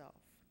Christ himself.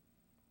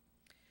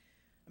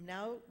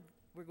 Now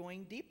we're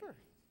going deeper.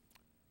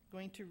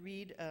 Going to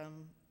read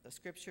a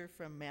scripture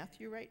from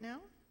Matthew right now,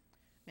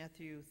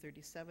 Matthew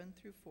 37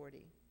 through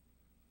 40.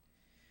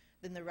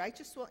 Then the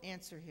righteous will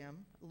answer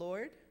him,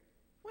 Lord,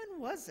 when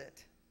was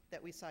it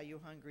that we saw you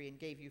hungry and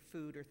gave you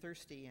food, or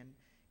thirsty and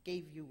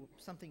gave you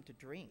something to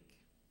drink?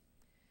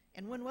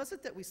 And when was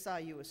it that we saw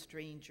you a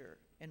stranger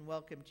and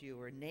welcomed you,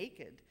 or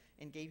naked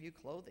and gave you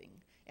clothing?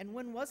 And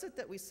when was it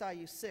that we saw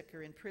you sick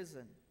or in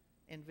prison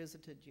and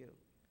visited you?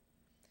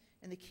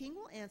 And the king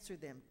will answer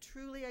them,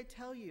 truly I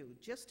tell you,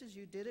 just as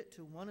you did it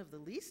to one of the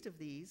least of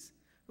these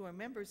who are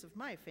members of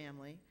my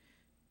family,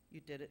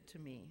 you did it to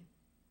me.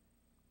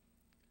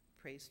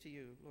 Praise to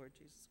you, Lord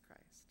Jesus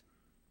Christ.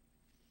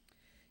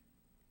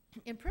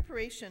 In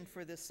preparation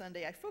for this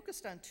Sunday, I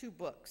focused on 2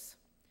 books.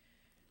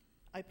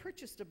 I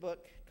purchased a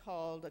book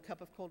called A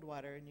Cup of Cold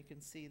Water, and you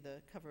can see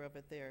the cover of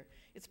it there.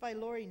 It's by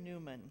Lori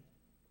Newman,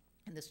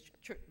 and this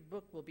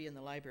book will be in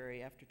the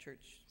library after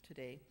church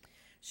today.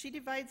 She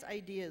divides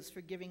ideas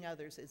for giving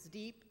others as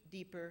deep,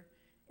 deeper,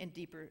 and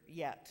deeper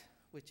yet,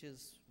 which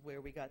is where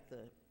we got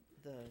the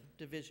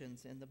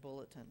divisions in the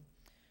bulletin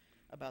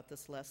about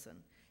this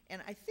lesson.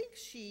 And I think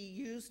she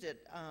used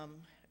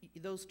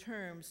those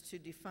terms to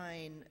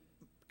define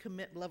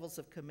levels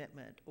of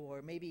commitment,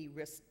 or maybe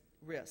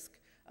risk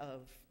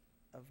of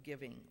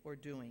giving or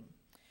doing.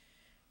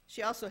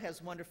 She also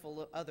has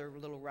wonderful other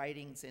little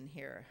writings in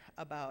here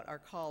about our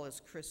call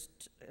as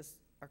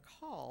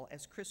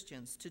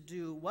Christians to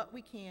do what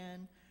we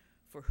can,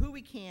 for who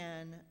we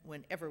can,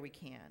 whenever we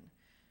can.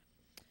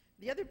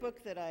 The other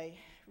book that I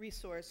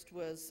resourced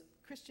was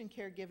Christian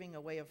Caregiving, A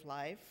Way of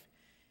Life.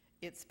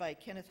 It's by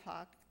Kenneth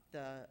Hawk,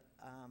 the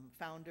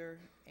founder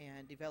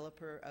and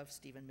developer of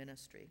Stephen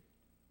Ministry.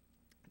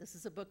 This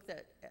is a book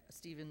that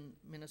Stephen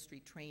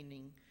Ministry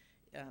Training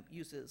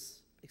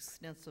uses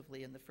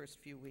extensively in the first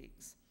few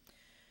weeks.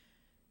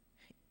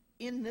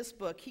 In this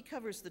book, he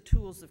covers the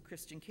tools of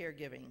Christian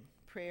caregiving: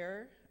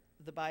 prayer,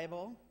 the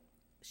Bible,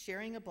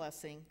 sharing a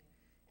blessing,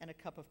 and a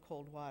cup of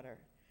cold water.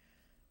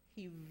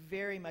 He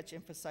very much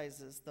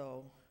emphasizes,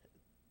 though,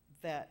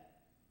 that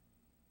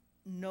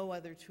no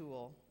other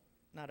tool,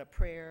 not a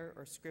prayer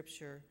or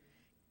scripture,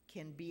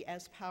 can be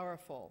as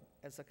powerful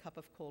as a cup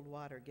of cold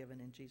water given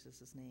in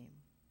Jesus' name.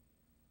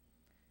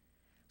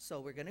 So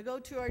we're going to go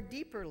to our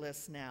deeper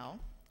list now.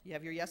 You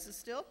have your yeses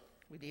still?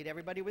 We need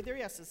everybody with their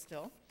yeses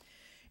still.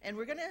 And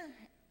we're going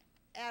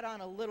to add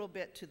on a little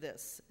bit to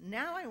this.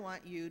 Now I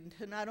want you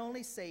to not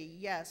only say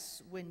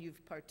yes when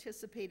you've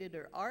participated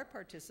or are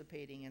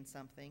participating in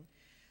something,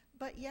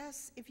 but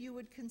yes if you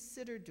would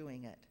consider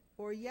doing it,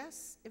 or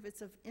yes if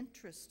it's of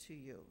interest to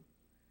you.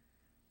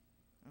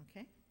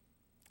 Okay?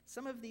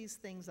 Some of these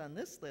things on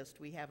this list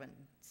we haven't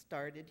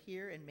started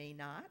here and may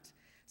not.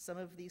 Some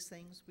of these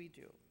things we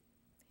do.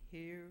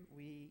 Here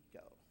we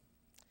go.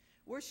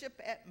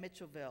 Worship at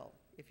Mitchellville.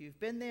 If you've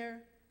been there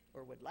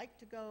or would like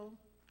to go,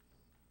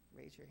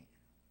 raise your hand.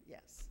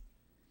 Yes.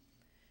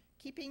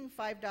 Keeping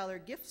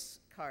 $5 gift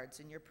cards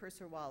in your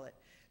purse or wallet.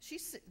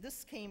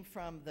 This came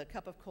from the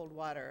Cup of Cold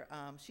Water.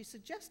 She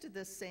suggested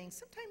this, saying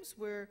sometimes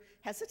we're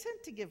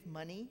hesitant to give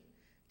money,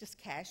 just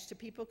cash, to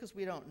people because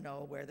we don't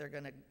know where they're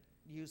going to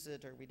use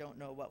it, or we don't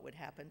know what would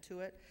happen to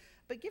it.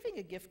 But giving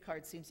a gift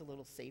card seems a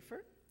little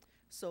safer.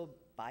 So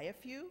buy a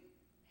few,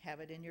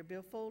 have it in your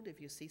billfold if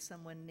you see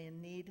someone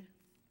in need.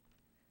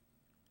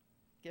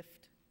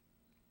 Gift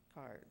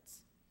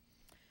cards.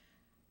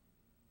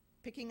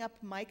 Picking up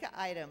Micah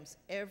items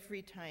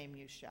every time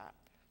you shop.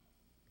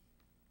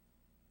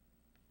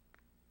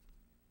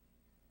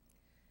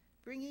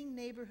 Bringing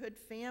neighborhood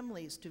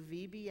families to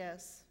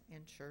VBS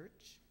and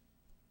church.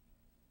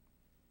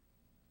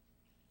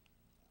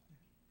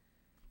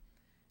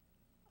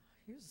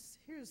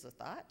 Here's a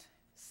thought.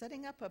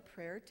 Setting up a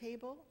prayer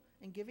table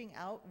and giving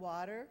out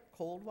water,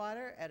 cold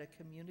water, at a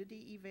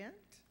community event.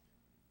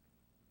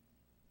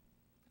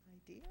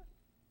 Idea.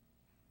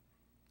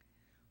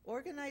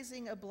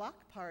 Organizing a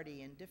block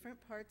party in different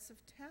parts of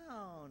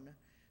town.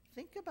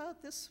 Think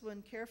about this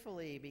one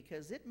carefully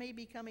because it may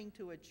be coming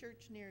to a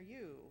church near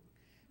you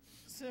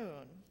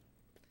soon.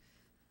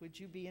 Would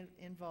you be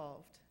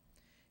involved?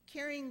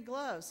 Carrying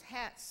gloves,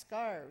 hats,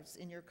 scarves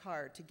in your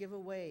car to give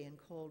away in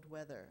cold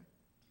weather.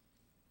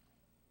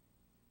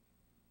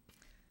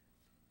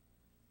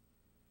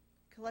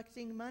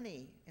 Collecting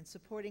money and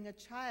supporting a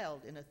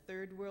child in a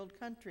third world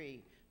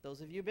country.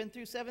 Those of you who've been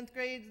through 7th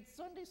grade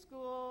Sunday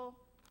school.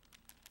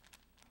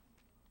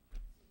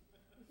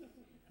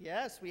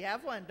 Yes, we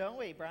have one, don't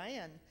we,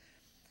 Brian?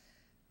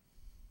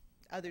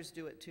 Others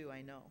do it too,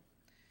 I know.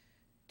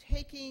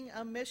 Taking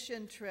a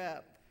mission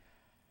trip.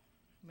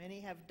 Many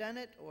have done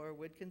it or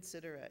would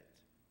consider it.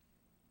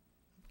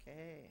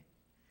 Okay.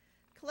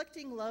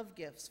 Collecting love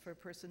gifts for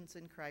persons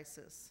in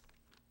crisis.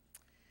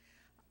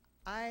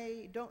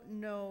 I don't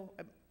know,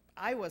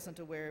 I wasn't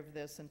aware of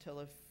this until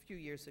a few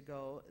years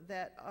ago,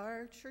 that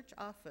our church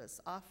office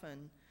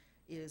often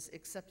is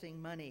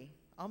accepting money,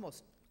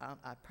 almost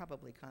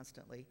probably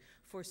constantly,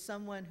 for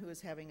someone who is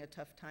having a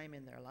tough time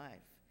in their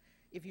life.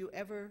 If you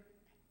ever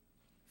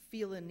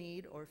feel a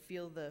need or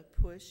feel the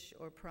push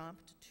or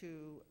prompt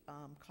to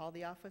call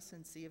the office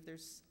and see if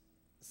there's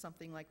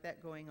something like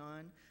that going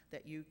on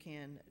that you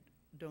can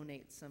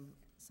donate some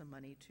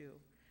money to,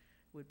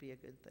 would be a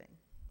good thing.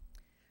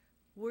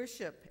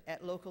 Worship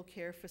at local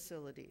care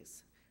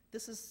facilities.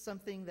 This is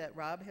something that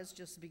Rob has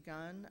just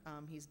begun.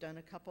 He's done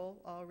a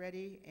couple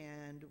already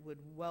and would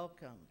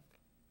welcome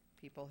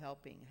people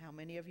helping. How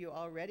many of you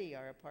already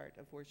are a part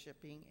of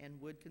worshiping and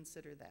would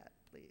consider that,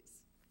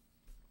 please?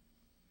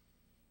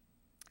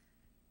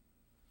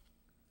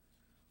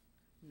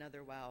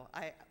 Another wow.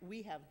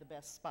 We have the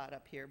best spot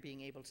up here,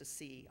 being able to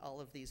see all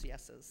of these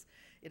yeses.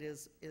 It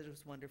is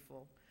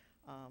wonderful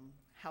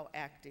how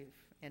active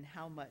and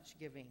how much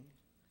giving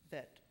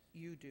that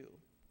you do.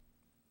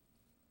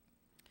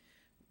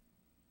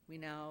 We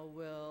now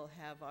will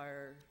have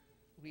our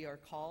We Are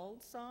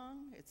Called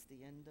song. It's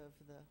the end of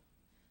the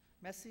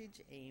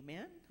message.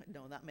 Amen.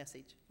 No, not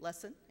message.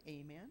 Lesson.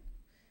 Amen.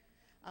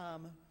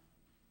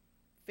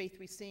 Faith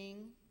We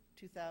Sing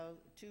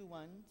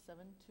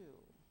 2172.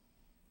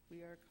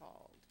 We are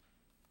called.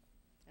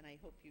 And I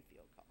hope you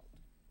feel called.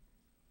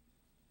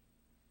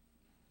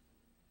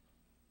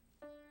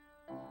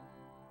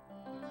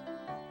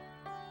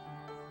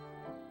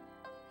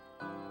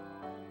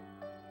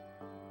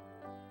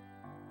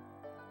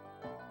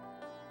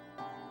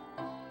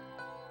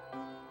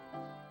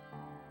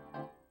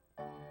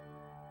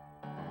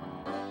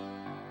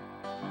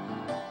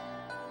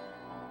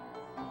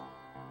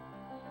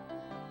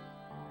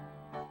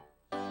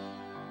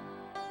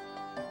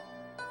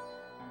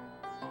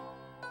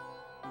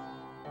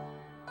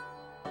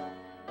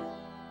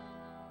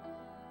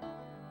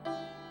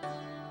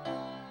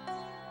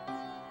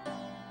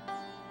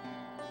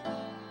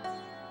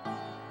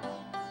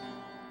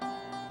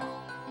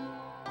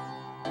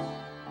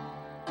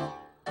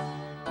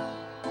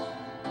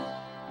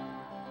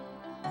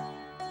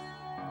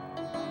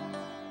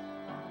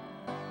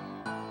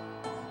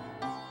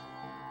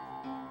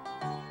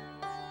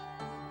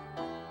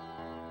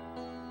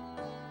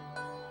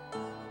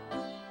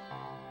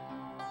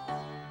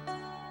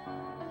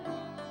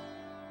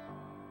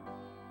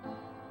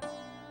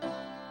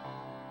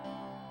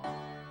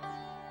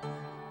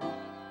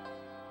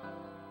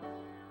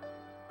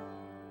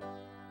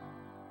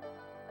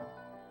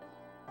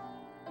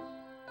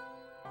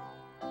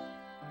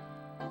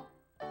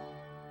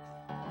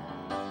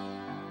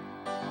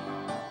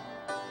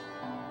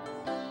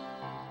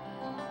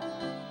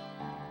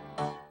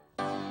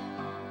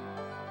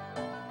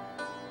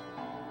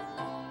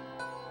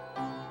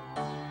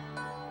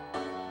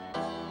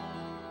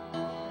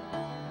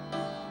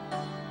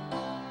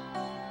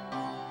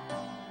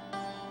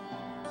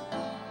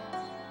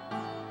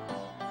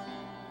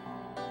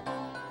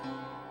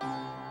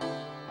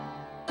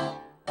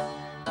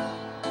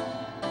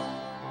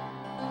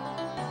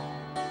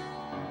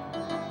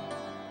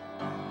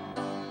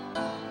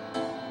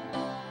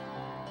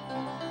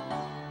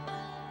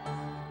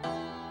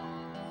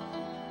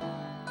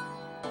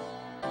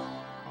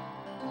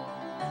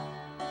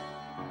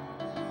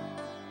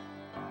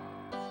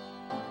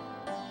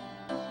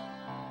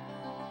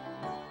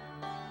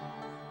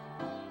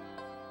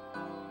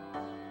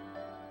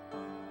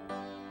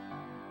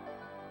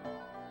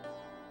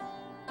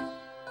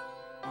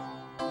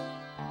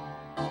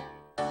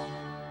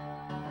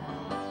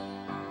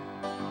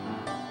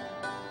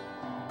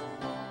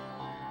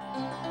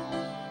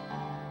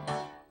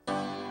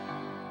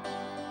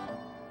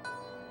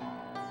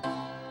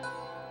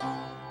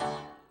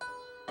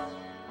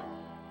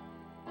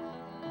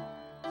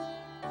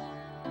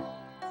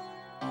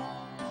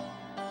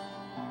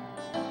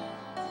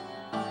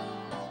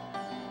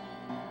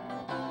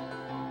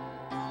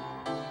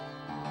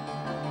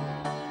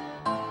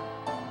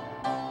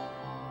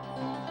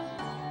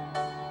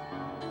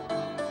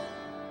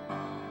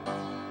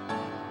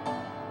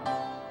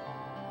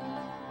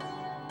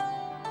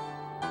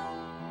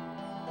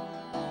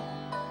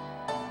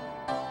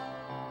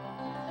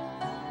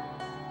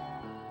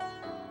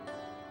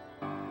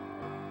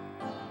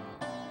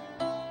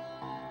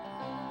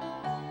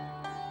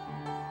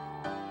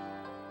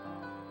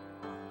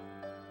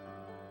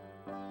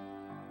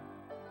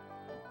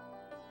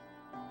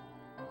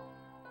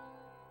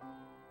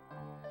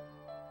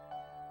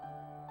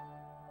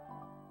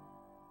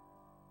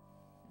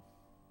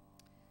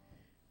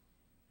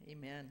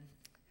 Amen.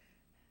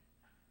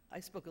 I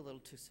spoke a little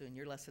too soon.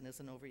 Your lesson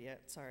isn't over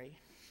yet. Sorry.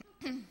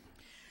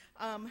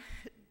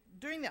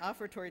 During the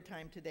offertory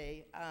time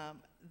today,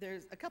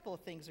 there's a couple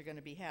of things are going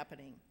to be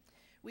happening.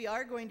 We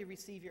are going to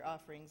receive your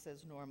offerings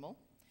as normal.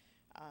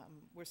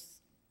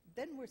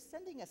 Then we're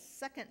sending a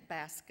second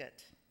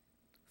basket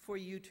for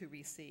you to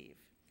receive.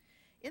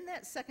 In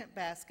that second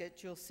basket,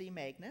 you'll see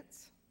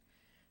magnets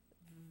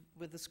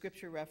with the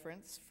scripture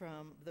reference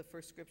from the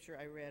first scripture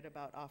I read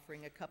about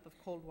offering a cup of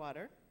cold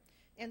water,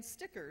 and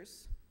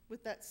stickers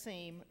with that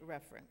same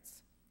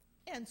reference,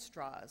 and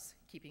straws,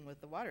 keeping with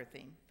the water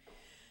theme.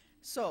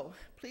 So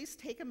please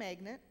take a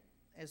magnet,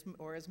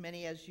 or as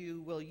many as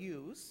you will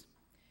use,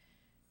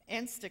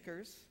 and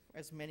stickers,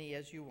 as many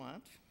as you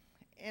want,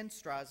 and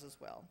straws as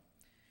well.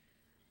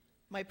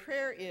 My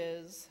prayer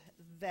is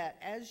that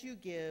as you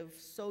give,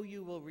 so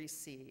you will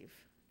receive.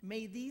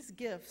 May these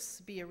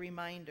gifts be a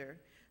reminder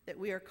that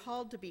we are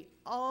called to be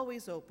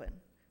always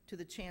open to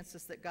the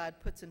chances that God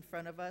puts in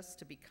front of us,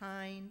 to be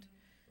kind,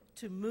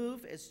 to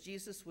move as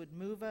Jesus would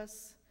move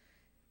us.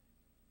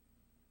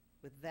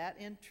 With that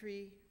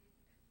entry,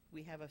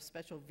 we have a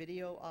special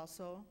video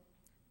also.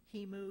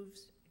 He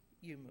moves,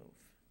 you move,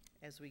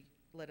 as we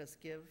let us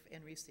give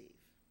and receive.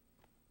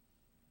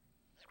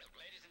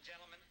 Ladies and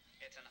gentlemen,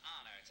 it's an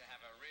honor to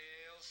have a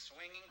real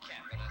swinging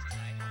cat with us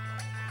tonight.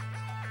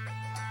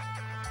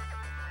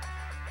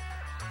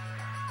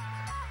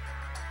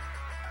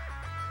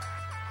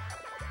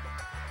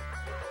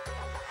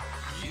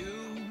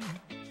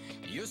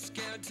 You're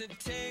scared to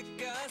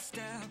take a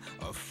step,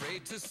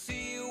 afraid to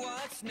see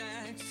what's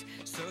next.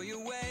 So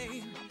you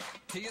wait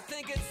till you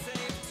think it's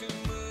safe to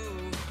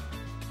move.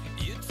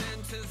 You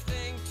tend to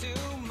think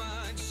too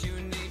much. You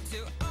need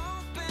to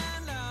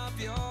open up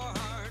your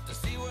heart to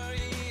see where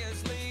he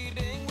is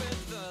leading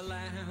with the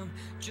lamb.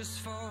 Just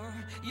for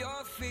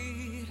your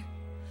feet,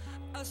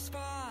 a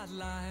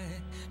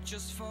spotlight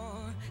just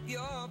for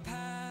your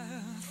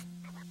path.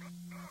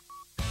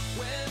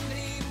 When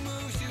he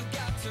moves, you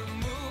got to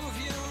move.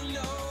 You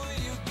know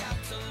you got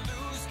to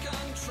lose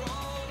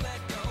control.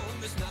 Let go.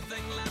 There's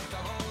nothing left to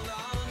hold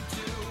on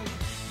to.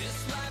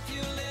 This life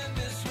you live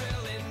is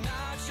really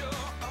not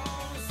your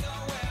own. So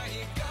where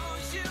he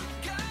goes, you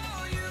go.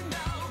 You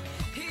know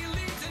he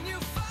leads and you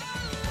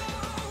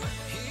follow.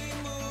 He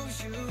moves,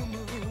 you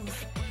move.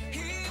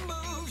 He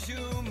moves,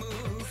 you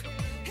move.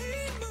 He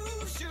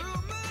moves, you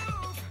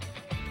move.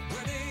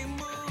 When he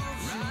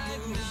moves,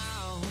 right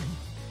now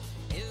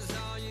is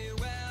all you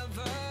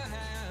ever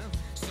have.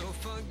 So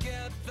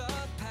forget the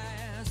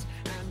past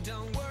and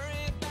don't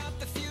worry about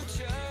the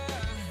future.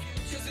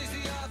 'Cause he's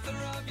the author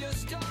of your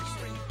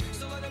story.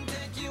 So let him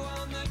take you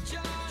on the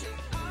journey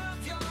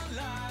of your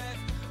life.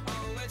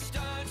 Oh, it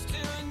starts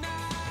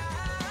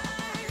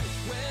tonight.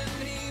 When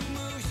he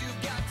moves, you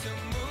got to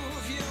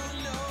move. You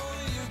know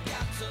you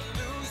got to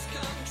lose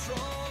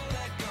control.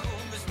 Let go.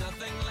 There's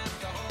nothing left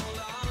to hold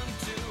on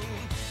to.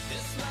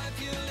 This life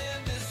you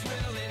live is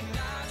really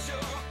not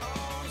your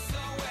own.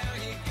 So where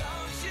he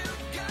goes, you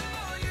go.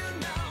 You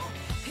know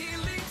he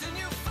leads and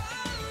you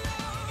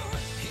follow.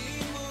 He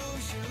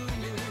moves, you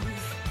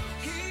move.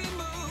 He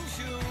moves,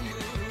 you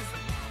move.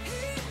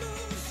 He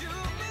moves, you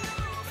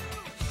move.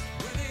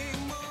 When he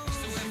moves,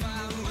 so if I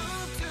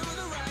move to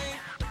the right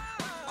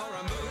or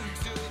I move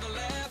to the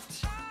left,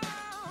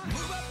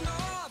 move up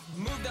north,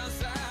 move down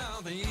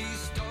south, the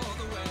east or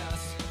the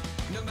west,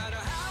 no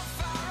matter how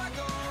far I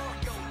go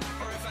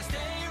or if I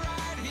stay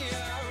right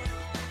here,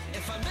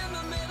 if I'm in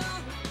the middle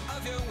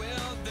of your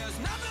will, there's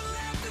nothing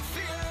left to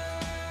fear.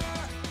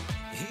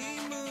 He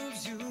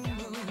moves, you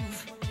move.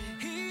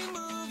 He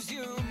moves,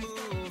 you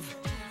move.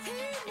 He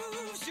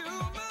moves, you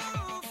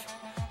move.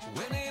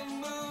 When he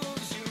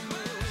moves, you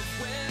move.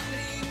 When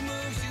he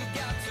moves, you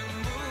got to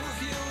move.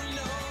 You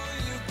know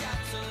you got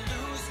to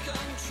lose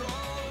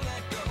control.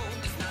 Let go.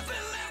 There's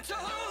nothing left to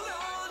hold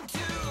on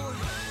to.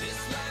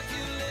 This life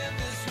you live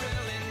is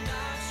really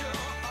not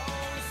your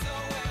own. So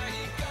where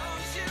he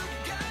goes, you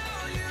go.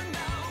 You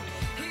know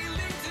he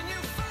leads and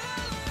you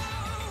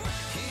follow.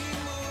 He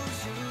moves,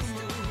 you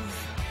move.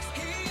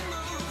 He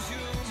moves,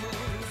 you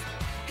move.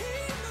 He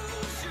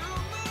moves, you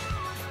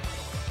move.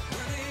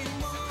 When he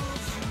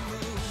moves, you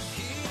move.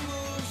 He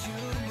moves,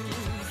 you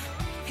move.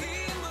 He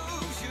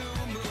moves, you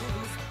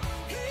move.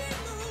 He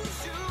moves,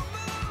 you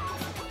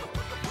move.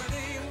 When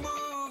he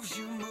moves,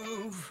 you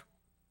move.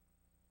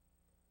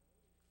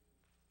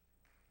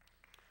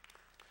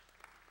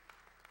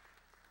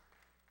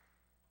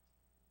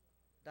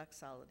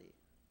 Doxology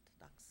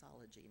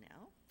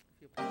now,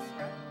 if you please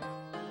stand.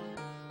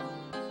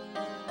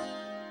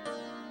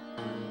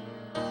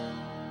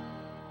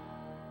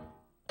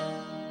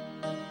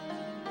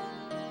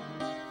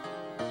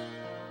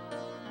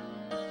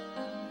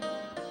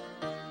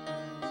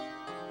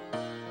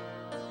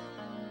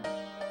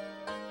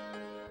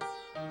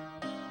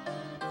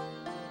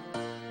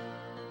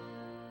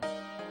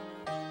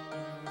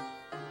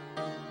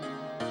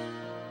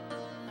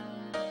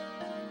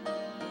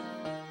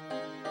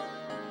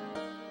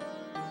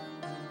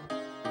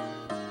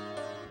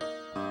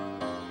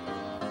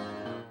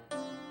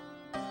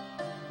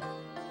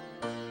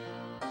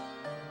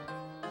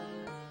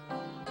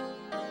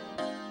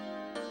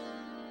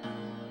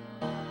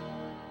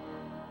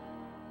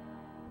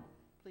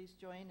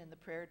 join in the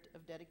prayer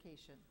of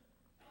dedication.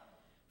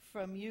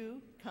 From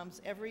you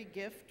comes every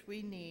gift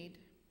we need,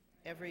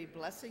 every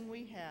blessing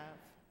we have.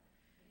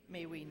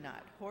 May we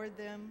not hoard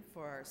them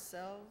for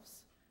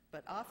ourselves,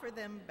 but offer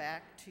them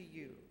back to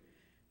you,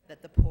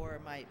 that the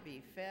poor might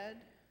be fed,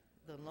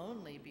 the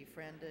lonely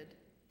befriended,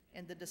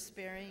 and the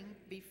despairing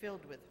be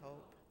filled with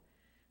hope.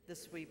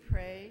 This we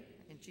pray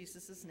in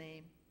Jesus'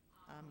 name.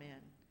 Amen.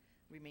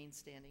 Remain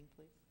standing,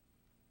 please.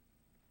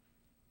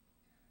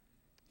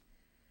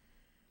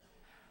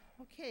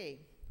 Okay,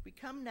 we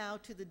come now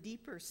to the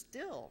deeper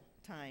still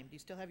time. Do you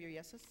still have your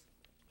yeses?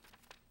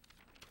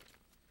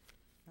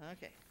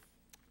 Okay.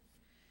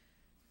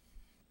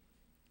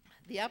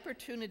 The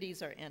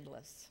opportunities are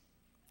endless.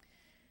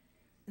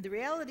 The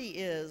reality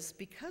is,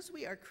 because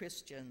we are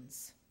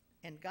Christians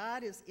and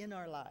God is in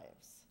our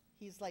lives,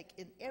 He's like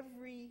in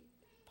every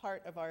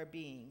part of our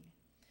being.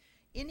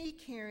 Any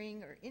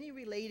caring or any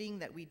relating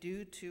that we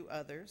do to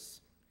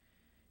others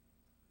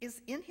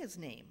is in His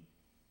name.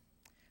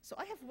 So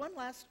I have one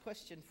last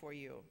question for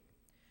you.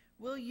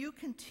 Will you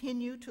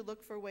continue to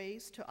look for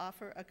ways to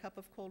offer a cup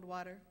of cold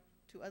water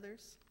to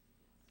others?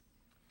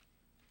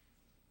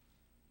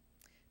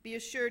 Be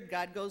assured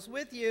God goes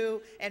with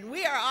you, and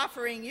we are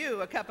offering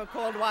you a cup of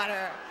cold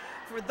water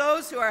for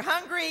those who are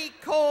hungry,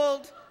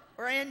 cold,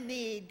 or in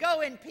need.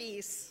 Go in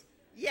peace.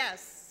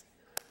 Yes.